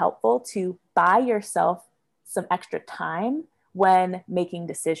actually really helpful to buy yourself some extra time when making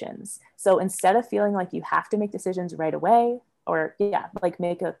decisions. So instead of feeling like you have to make decisions right away, or like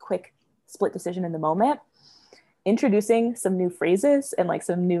make a quick split decision in the moment, introducing some new phrases and like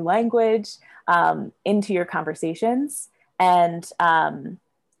some new language into your conversations, and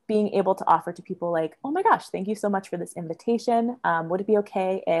being able to offer to people like, oh my gosh, thank you so much for this invitation. Would it be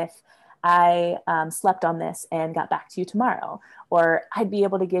okay if I slept on this and got back to you tomorrow? Or I'd be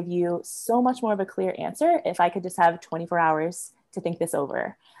able to give you so much more of a clear answer if I could just have 24 hours to think this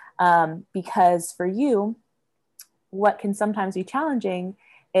over. Because for you, what can sometimes be challenging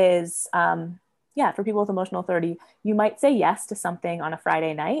is, for people with emotional authority, you might say yes to something on a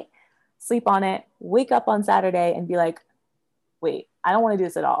Friday night, sleep on it, wake up on Saturday and be like, wait, I don't want to do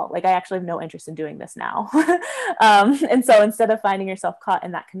this at all. Like, I actually have no interest in doing this now. And so instead of finding yourself caught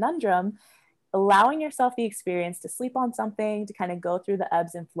in that conundrum, allowing yourself the experience to sleep on something, to kind of go through the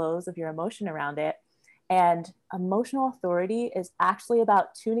ebbs and flows of your emotion around it. And emotional authority is actually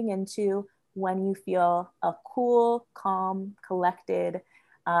about tuning into when you feel a cool, calm, collected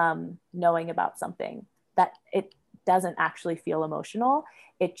knowing about something, that it doesn't actually feel emotional.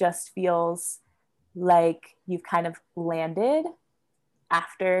 It just feels like you've kind of landed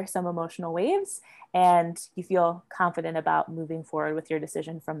after some emotional waves and you feel confident about moving forward with your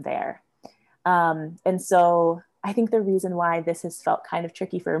decision from there. And so I think the reason why this has felt kind of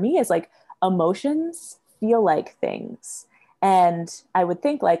tricky for me is like emotions feel like things. And I would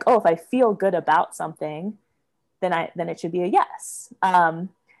think like, oh, if I feel good about something, then it should be a yes.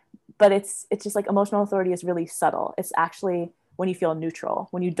 But it's just like emotional authority is really subtle. It's actually when you feel neutral,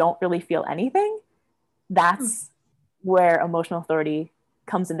 when you don't really feel anything, that's where emotional authority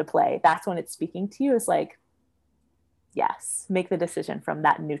comes into play. That's when it's speaking to you. It's like, yes, make the decision from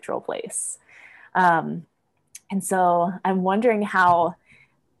that neutral place. And so I'm wondering how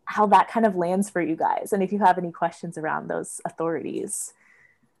that kind of lands for you guys, and if you have any questions around those authorities.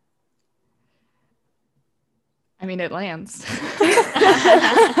 I mean, it lands.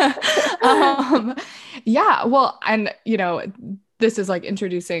 Yeah, well, and this is like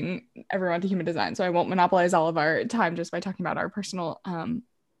introducing everyone to human design, so I won't monopolize all of our time just by talking about our personal,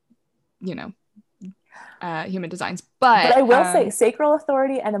 human designs. But I will say sacral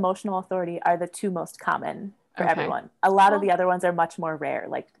authority and emotional authority are the two most common for everyone. A lot of the other ones are much more rare,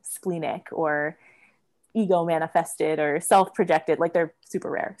 like splenic or ego manifested or self-projected, like they're super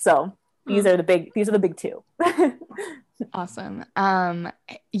rare. So these are the big two. Awesome.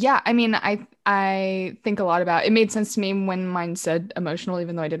 Yeah, I mean, I think a lot about it. Made sense to me when mine said emotional,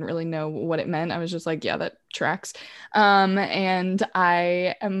 even though I didn't really know what it meant. I was just like, yeah, that tracks. And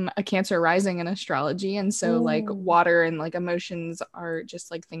I am a Cancer rising in astrology, and so like water and like emotions are just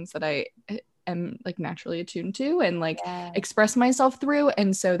like things that I am like naturally attuned to and like express myself through,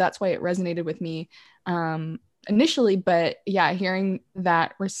 and so that's why it resonated with me initially. But yeah, hearing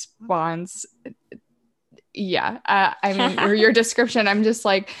that response, I mean, your description, I'm just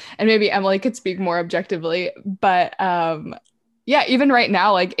like, and maybe Emily could speak more objectively, but yeah, even right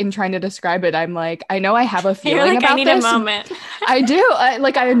now, like in trying to describe it, I'm like, I know I have a feeling about I need this. A moment. I do.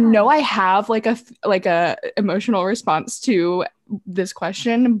 I know I have like a emotional response to this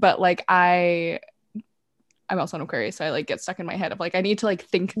question, but like I'm also an Aquarius, so I like get stuck in my head of like, I need to like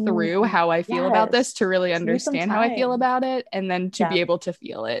think through how I feel about this to really understand how I feel about it, and then to be able to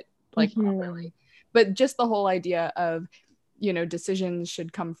feel it like properly. But just the whole idea of, decisions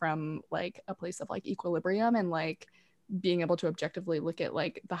should come from like a place of like equilibrium and like being able to objectively look at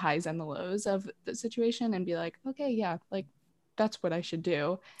like the highs and the lows of the situation and be like, okay, yeah, like that's what I should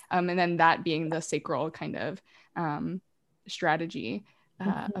do. And then that being the sacral kind of strategy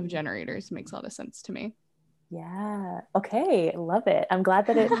of generators makes a lot of sense to me. Yeah. Okay. Love it. I'm glad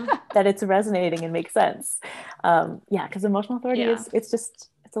that it's resonating and makes sense. Because emotional authority is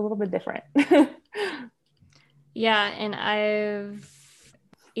it's a little bit different. Yeah, and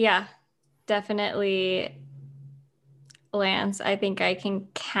definitely lands. I think I can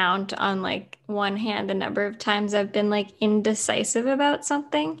count on like one hand the number of times I've been like indecisive about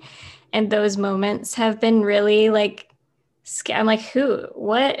something, and those moments have been really like I'm like,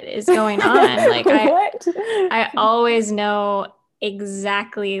 what is going on? Like I always know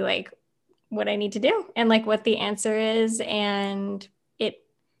exactly like what I need to do and like what the answer is. And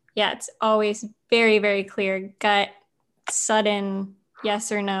it's always very, very clear, gut, sudden,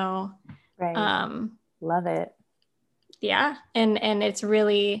 yes or no. Right. Love it. Yeah. And it's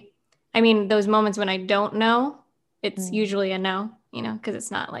really, I mean, those moments when I don't know, it's usually a no, because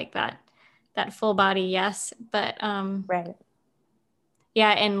it's not like that full body yes. But right.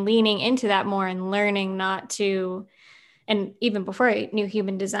 Yeah, and leaning into that more and learning not to, and even before I knew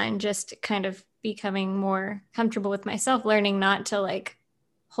human design, just kind of becoming more comfortable with myself, learning not to like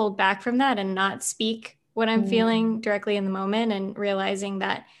hold back from that and not speak what I'm feeling directly in the moment, and realizing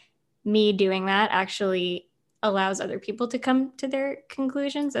that me doing that actually allows other people to come to their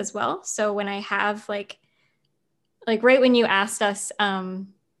conclusions as well. So when I have like right when you asked us,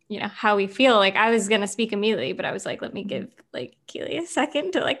 how we feel, like I was going to speak immediately, but I was like, let me give like Keely a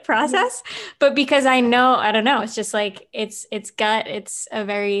second to like process. But because I don't know, it's just like, it's gut, it's a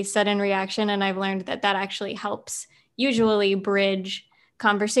very sudden reaction. And I've learned that actually helps usually bridge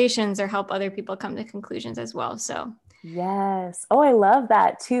conversations or help other people come to conclusions as well. So yes. Oh, I love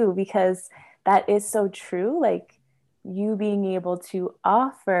that too, because that is so true. Like you being able to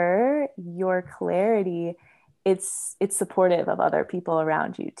offer your clarity, it's supportive of other people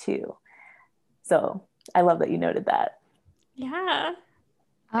around you too. So I love that you noted that. Yeah.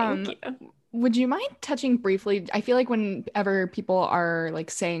 Thank you. Would you mind touching briefly? I feel like whenever people are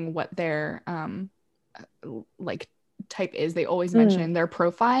like saying what their like type is, they always mention their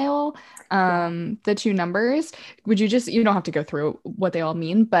profile, the two numbers. Would you you don't have to go through what they all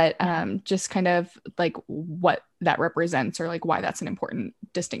mean, but just kind of like what that represents or like why that's an important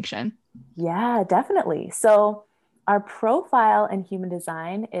distinction? Yeah, definitely. So our profile in human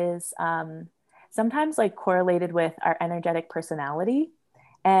design is sometimes like correlated with our energetic personality,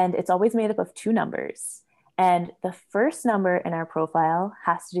 and it's always made up of two numbers. And the first number in our profile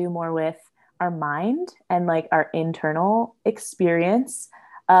has to do more with our mind and like our internal experience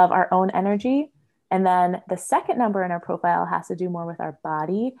of our own energy. And then the second number in our profile has to do more with our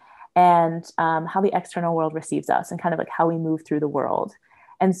body and how the external world receives us and kind of like how we move through the world.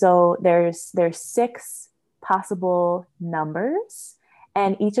 And so there's 6 possible numbers,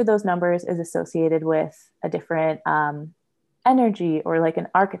 and each of those numbers is associated with a different energy or like an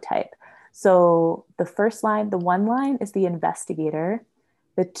archetype. So the first line, the 1 line is the investigator.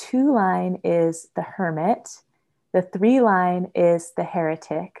 The 2 line is the hermit. The 3 line is the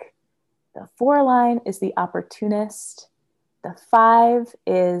heretic. The 4 line is the opportunist. The 5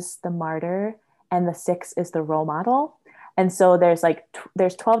 is the martyr, and the 6 is the role model. And so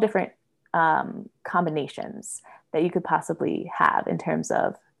there's 12 different combinations that you could possibly have in terms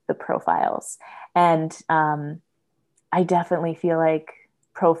of the profiles. And I definitely feel like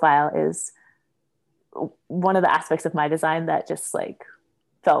profile is one of the aspects of my design that just like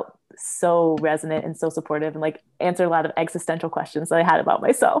felt so resonant and so supportive and like answered a lot of existential questions that I had about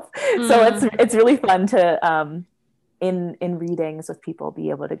myself. So it's really fun to in readings with people be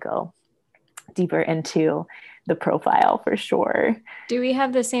able to go deeper into the profile for sure. Do we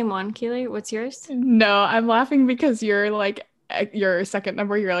have the same one, Keely? What's yours? No, I'm laughing because you're like your second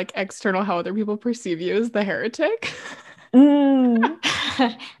number, you're like external, how other people perceive you as the heretic.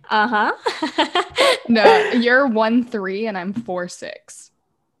 Uh-huh. No, you're 1-3 and I'm 4-6.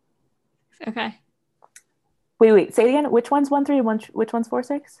 Okay. Wait, say it again. Which one's 1-3? Which one's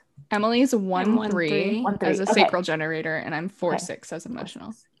 4-6? Emily's 1-3 as a Okay. sacral generator, and I'm 4-6 as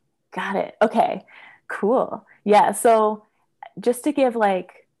emotional. Got it. Okay, cool. Yeah. So just to give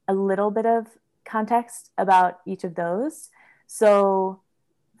like a little bit of context about each of those. So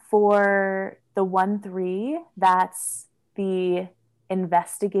for the 1-3, that's the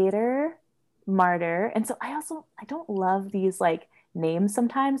investigator, martyr. And so I don't love these like names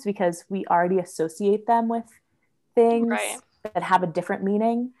sometimes because we already associate them with things that have a different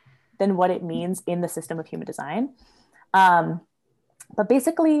meaning than what it means in the system of human design. But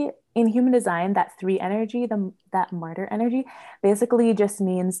basically in human design, that 3 energy, that martyr energy, basically just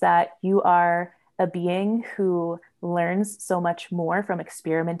means that you are a being who learns so much more from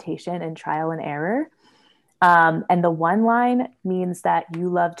experimentation and trial and error. And the 1 line means that you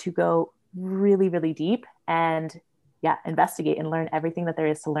love to go really, really deep and investigate and learn everything that there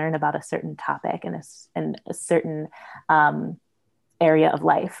is to learn about a certain topic and a certain area of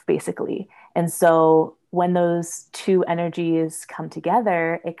life, basically. And so when those 2 energies come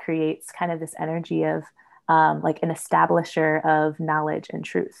together, it creates kind of this energy of like an establisher of knowledge and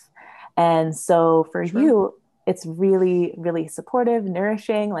truth. And so for you, it's really, really supportive,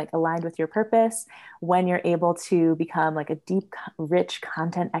 nourishing, like aligned with your purpose when you're able to become like a deep, rich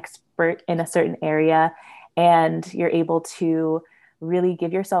content expert in a certain area. And you're able to really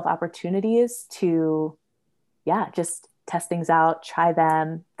give yourself opportunities to, just test things out, try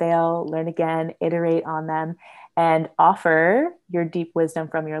them, fail, learn again, iterate on them, and offer your deep wisdom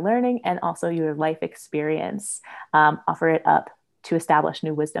from your learning and also your life experience. Offer it up to establish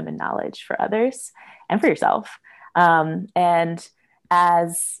new wisdom and knowledge for others and for yourself. And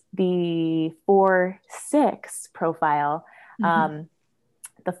as the 4-6 profile,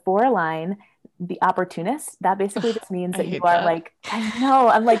 the 4 line, the opportunist, that basically just means that you are like, I know,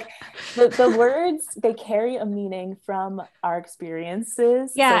 I'm like, the words, they carry a meaning from our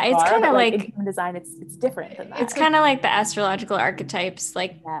experiences. Yeah, so it's kind of like in human design, it's different than that. It's kind of like the astrological archetypes.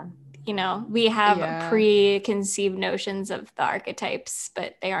 Like, you know, we have preconceived notions of the archetypes,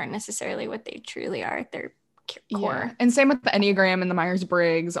 but they aren't necessarily what they truly are. They're core. Yeah. And same with the Enneagram and the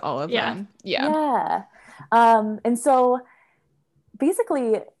Myers-Briggs, all of them. Yeah. And so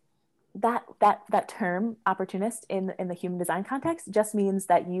basically that term opportunist in the human design context just means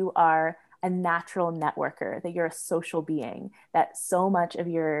that you are a natural networker, that you're a social being, that so much of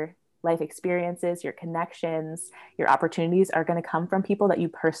your life experiences, your connections, your opportunities are going to come from people that you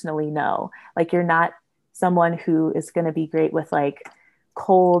personally know. Like you're not someone who is going to be great with like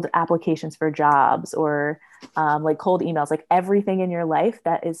cold applications for jobs or like cold emails. Like everything in your life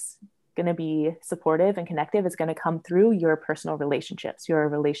that is going to be supportive and connective is going to come through your personal relationships. You're a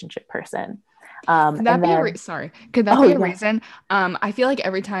relationship person. Could that be a reason? I feel like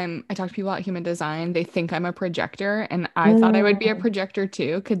every time I talk to people about human design, they think I'm a projector, and I thought I would be a projector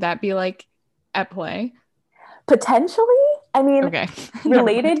too. Could that be like at play? Potentially. I mean, okay.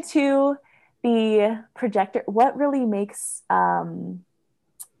 related to the projector, what really makes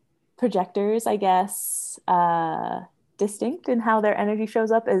projectors, I guess, distinct in how their energy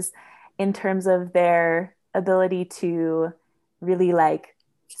shows up is in terms of their ability to really like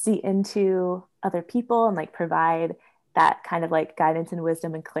see into other people and like provide that kind of like guidance and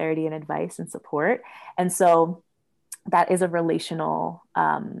wisdom and clarity and advice and support. And so that is a relational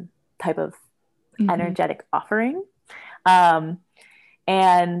type of energetic offering. And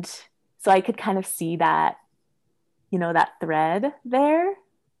so I could kind of see that, you know, that thread there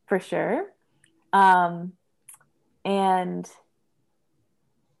for sure. And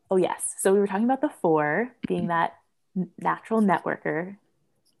oh yes, so we were talking about the 4 being that natural networker.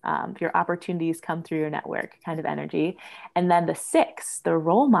 Your opportunities come through your network kind of energy. And then the 6, the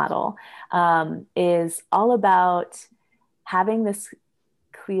role model, is all about having this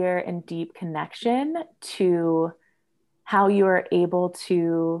clear and deep connection to how you are able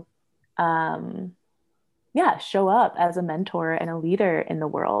to show up as a mentor and a leader in the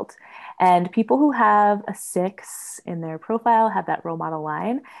world. And people who have a 6 in their profile, have that role model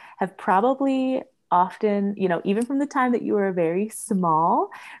line, have probably often, you know, even from the time that you were very small,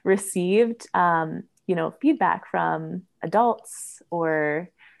 received, you know, feedback from adults or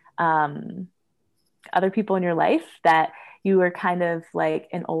other people in your life that you were kind of like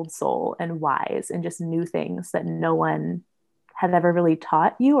an old soul and wise and just knew things that no one had ever really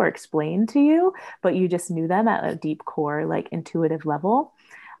taught you or explained to you, but you just knew them at a deep core, like intuitive level.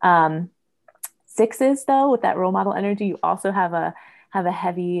 6s, though, with that role model energy, you also have a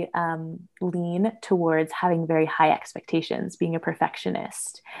heavy lean towards having very high expectations, being a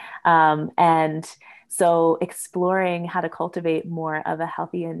perfectionist. And so exploring how to cultivate more of a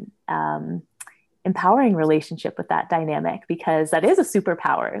healthy and empowering relationship with that dynamic, because that is a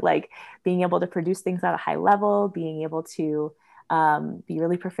superpower, like being able to produce things at a high level, being able to be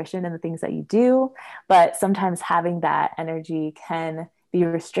really proficient in the things that you do. But sometimes having that energy can be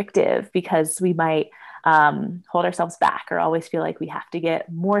restrictive because we might hold ourselves back or always feel like we have to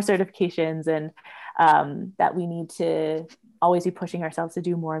get more certifications and that we need to always be pushing ourselves to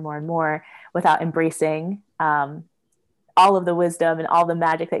do more and more and more without embracing all of the wisdom and all the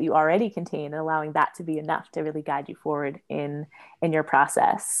magic that you already contain and allowing that to be enough to really guide you forward in your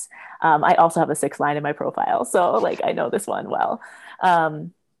process. I also have a 6 line in my profile, so like I know this one well.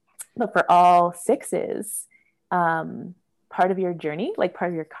 But for all 6s, part of your journey, like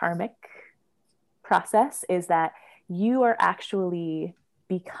part of your karmic process, is that you are actually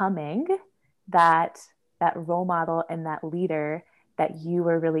becoming that role model and that leader that you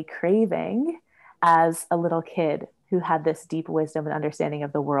were really craving as a little kid who had this deep wisdom and understanding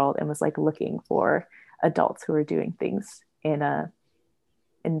of the world and was like looking for adults who were doing things in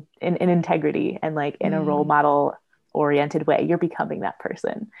integrity and like in a role model oriented way. You're becoming that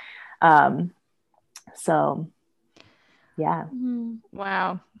person. So yeah.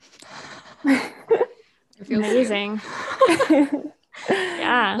 Wow. Amazing.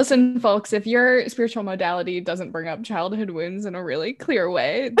 Yeah. Listen, folks, if your spiritual modality doesn't bring up childhood wounds in a really clear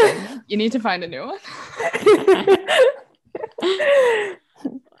way, then you need to find a new one.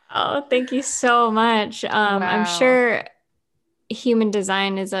 Oh, thank you so much. Wow. I'm sure human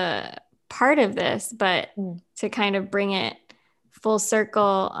design is a part of this, but to kind of bring it full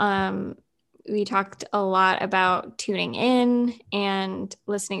circle, we talked a lot about tuning in and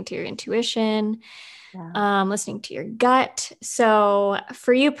listening to your intuition. Listening to your gut. So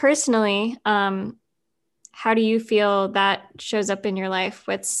for you personally, how do you feel that shows up in your life?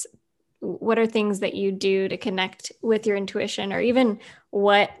 What are things that you do to connect with your intuition, or even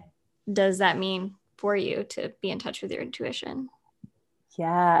what does that mean for you to be in touch with your intuition?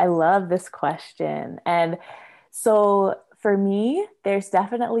 Yeah, I love this question. And so for me, there's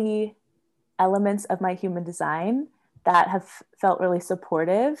definitely elements of my human design that have felt really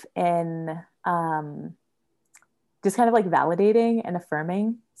supportive in just kind of like validating and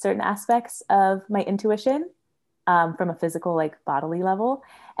affirming certain aspects of my intuition from a physical, like bodily level.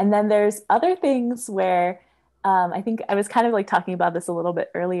 And then there's other things where I think I was kind of like talking about this a little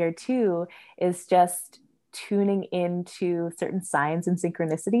bit earlier too, is just tuning into certain signs and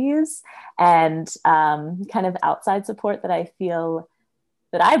synchronicities and kind of outside support that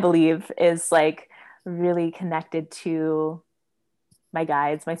I believe is like really connected to my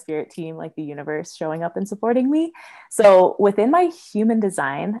guides, my spirit team, like the universe showing up and supporting me. So within my human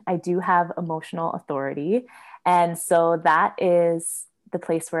design, I do have emotional authority. And so that is the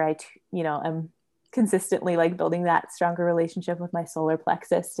place where I'm consistently like building that stronger relationship with my solar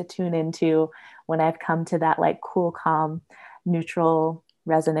plexus to tune into when I've come to that like cool, calm, neutral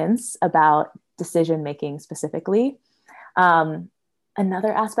resonance about decision making specifically.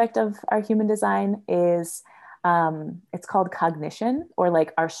 Another aspect of our human design is it's called cognition, or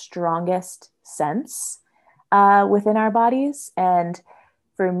like our strongest sense within our bodies. And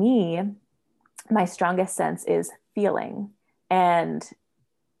for me, my strongest sense is feeling. And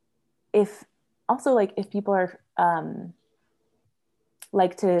if people are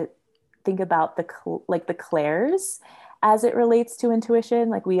like to think about the clairs as it relates to intuition.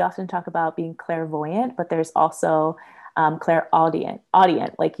 Like we often talk about being clairvoyant, but there's also clairaudient,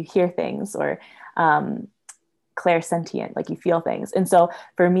 like you hear things, or clairsentient, like you feel things. And so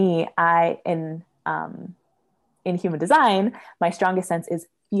for me, in human design, my strongest sense is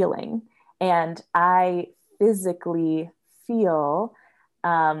feeling, and I physically feel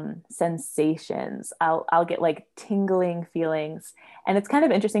sensations. I'll get like tingling feelings, and it's kind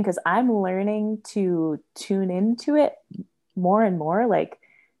of interesting because I'm learning to tune into it more and more, like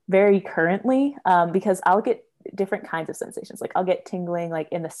very currently, because I'll get different kinds of sensations. Like I'll get tingling like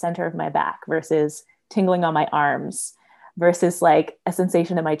in the center of my back versus tingling on my arms versus like a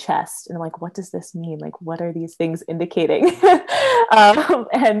sensation in my chest. And I'm like, what does this mean? Like, what are these things indicating?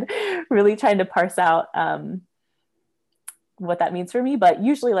 And really trying to parse out what that means for me. But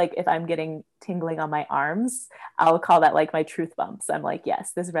usually like if I'm getting tingling on my arms, I'll call that like my truth bumps. I'm like,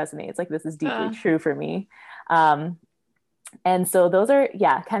 yes, this resonates. Like this is deeply true for me. And so those are,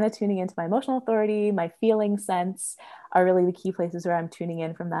 kind of tuning into my emotional authority, my feeling sense are really the key places where I'm tuning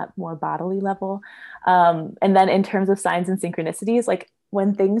in from that more bodily level. And then in terms of signs and synchronicities, like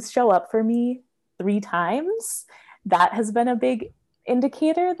when things show up for me 3 times, that has been a big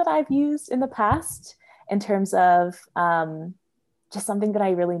indicator that I've used in the past in terms of just something that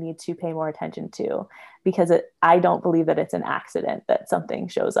I really need to pay more attention to, because I don't believe that it's an accident that something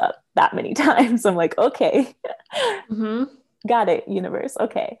shows up that many times. I'm like, okay. Mm-hmm. Got it, universe.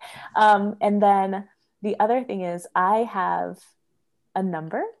 Okay. And then the other thing is I have a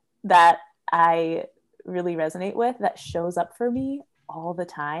number that I really resonate with that shows up for me all the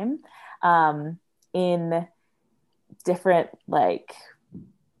time in different like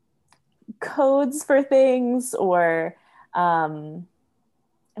codes for things, or I'm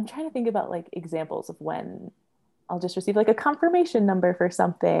trying to think about like examples of when I'll just receive like a confirmation number for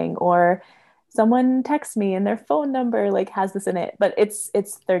something, or someone texts me and their phone number like has this in it, but it's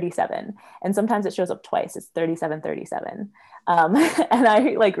 37. And sometimes it shows up twice. It's 3737. And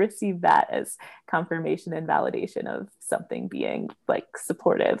I like receive that as confirmation and validation of something being like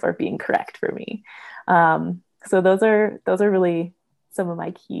supportive or being correct for me. So those are really some of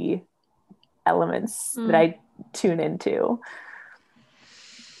my key elements that I tune into.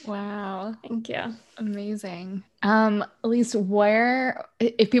 Wow. Thank you. Amazing. Elyse, where,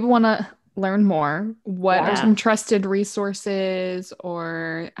 if people want to learn more, what are some trusted resources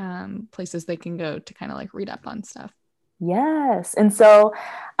or places they can go to kind of like read up on stuff? Yes. And so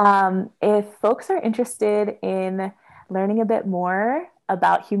if folks are interested in learning a bit more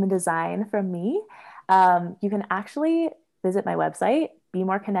about human design from me, you can actually visit my website,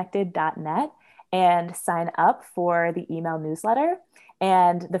 bemoreconnected.net, and sign up for the email newsletter.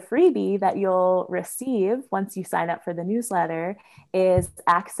 And the freebie that you'll receive once you sign up for the newsletter is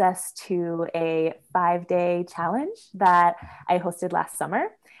access to a 5-day challenge that I hosted last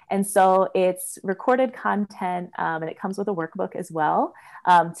summer. And so it's recorded content, and it comes with a workbook as well,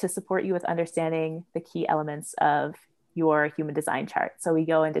 to support you with understanding the key elements of your human design chart. So we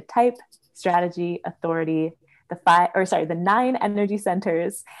go into type, strategy, authority, the 9 energy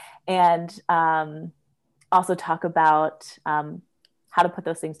centers, and also talk about how to put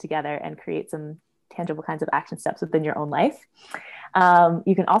those things together and create some tangible kinds of action steps within your own life.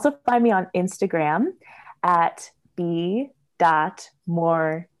 You can also find me on Instagram at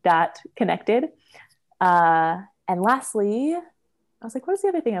b.more.connected. And lastly, I was like, what was the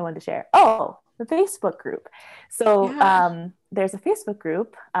other thing I wanted to share? Oh, the Facebook group. So there's a Facebook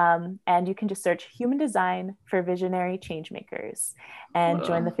group, and you can just search Human Design for Visionary Changemakers and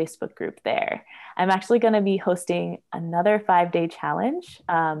join the Facebook group there. I'm actually going to be hosting another 5-day challenge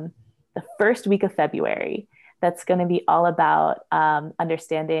the first week of February. That's going to be all about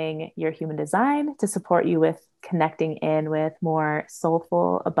understanding your human design to support you with connecting in with more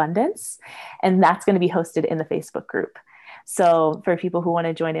soulful abundance. And that's going to be hosted in the Facebook group. So for people who want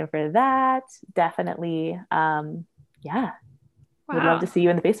to join in for that, definitely, would love to see you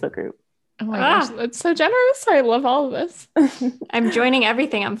in the Facebook group. Oh my gosh, that's so generous. I love all of this. I'm joining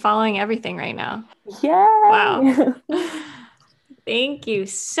everything. I'm following everything right now. Yeah. Wow. Thank you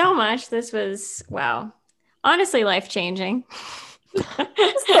so much. This was, honestly life-changing.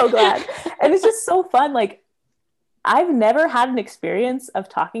 I'm so glad. And it's just so fun. Like, I've never had an experience of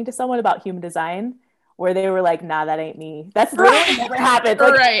talking to someone about human design where they were like, nah, that ain't me. That's literally never happened.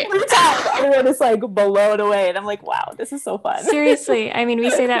 Like, every time everyone is like blown away. And I'm like, wow, this is so fun. Seriously. I mean,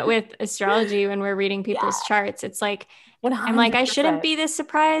 we say that with astrology when we're reading people's charts. It's like, 100%. I'm like, I shouldn't be this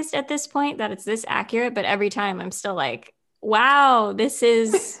surprised at this point that it's this accurate. But every time I'm still like, wow, this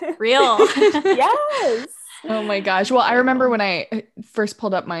is real. Yes. Oh my gosh. Well, I remember when I first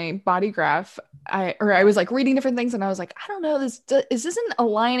pulled up my body graph, I was like reading different things and I was like, I don't know, this isn't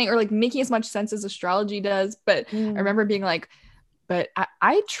aligning or like making as much sense as astrology does. But I Mm. remember being like, but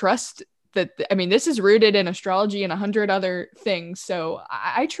I trust that, I mean, this is rooted in astrology and 100 other things. So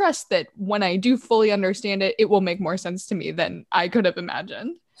I trust that when I do fully understand it, it will make more sense to me than I could have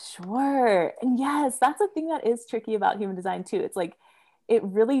imagined. Sure. And yes, that's the thing that is tricky about human design too. It's like it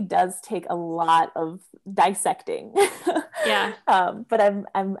really does take a lot of dissecting. Yeah. But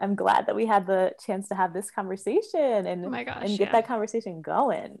I'm glad that we had the chance to have this conversation Oh my gosh. and get that conversation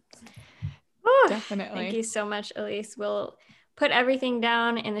going. Thank Definitely. you so much, Elyse. We'll put everything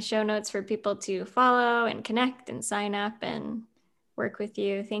down in the show notes for people to follow and connect and sign up and work with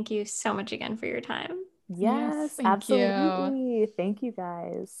you. Thank you so much again for your time. Yes, Yes, thank you. absolutely. Thank you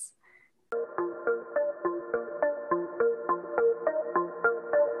guys.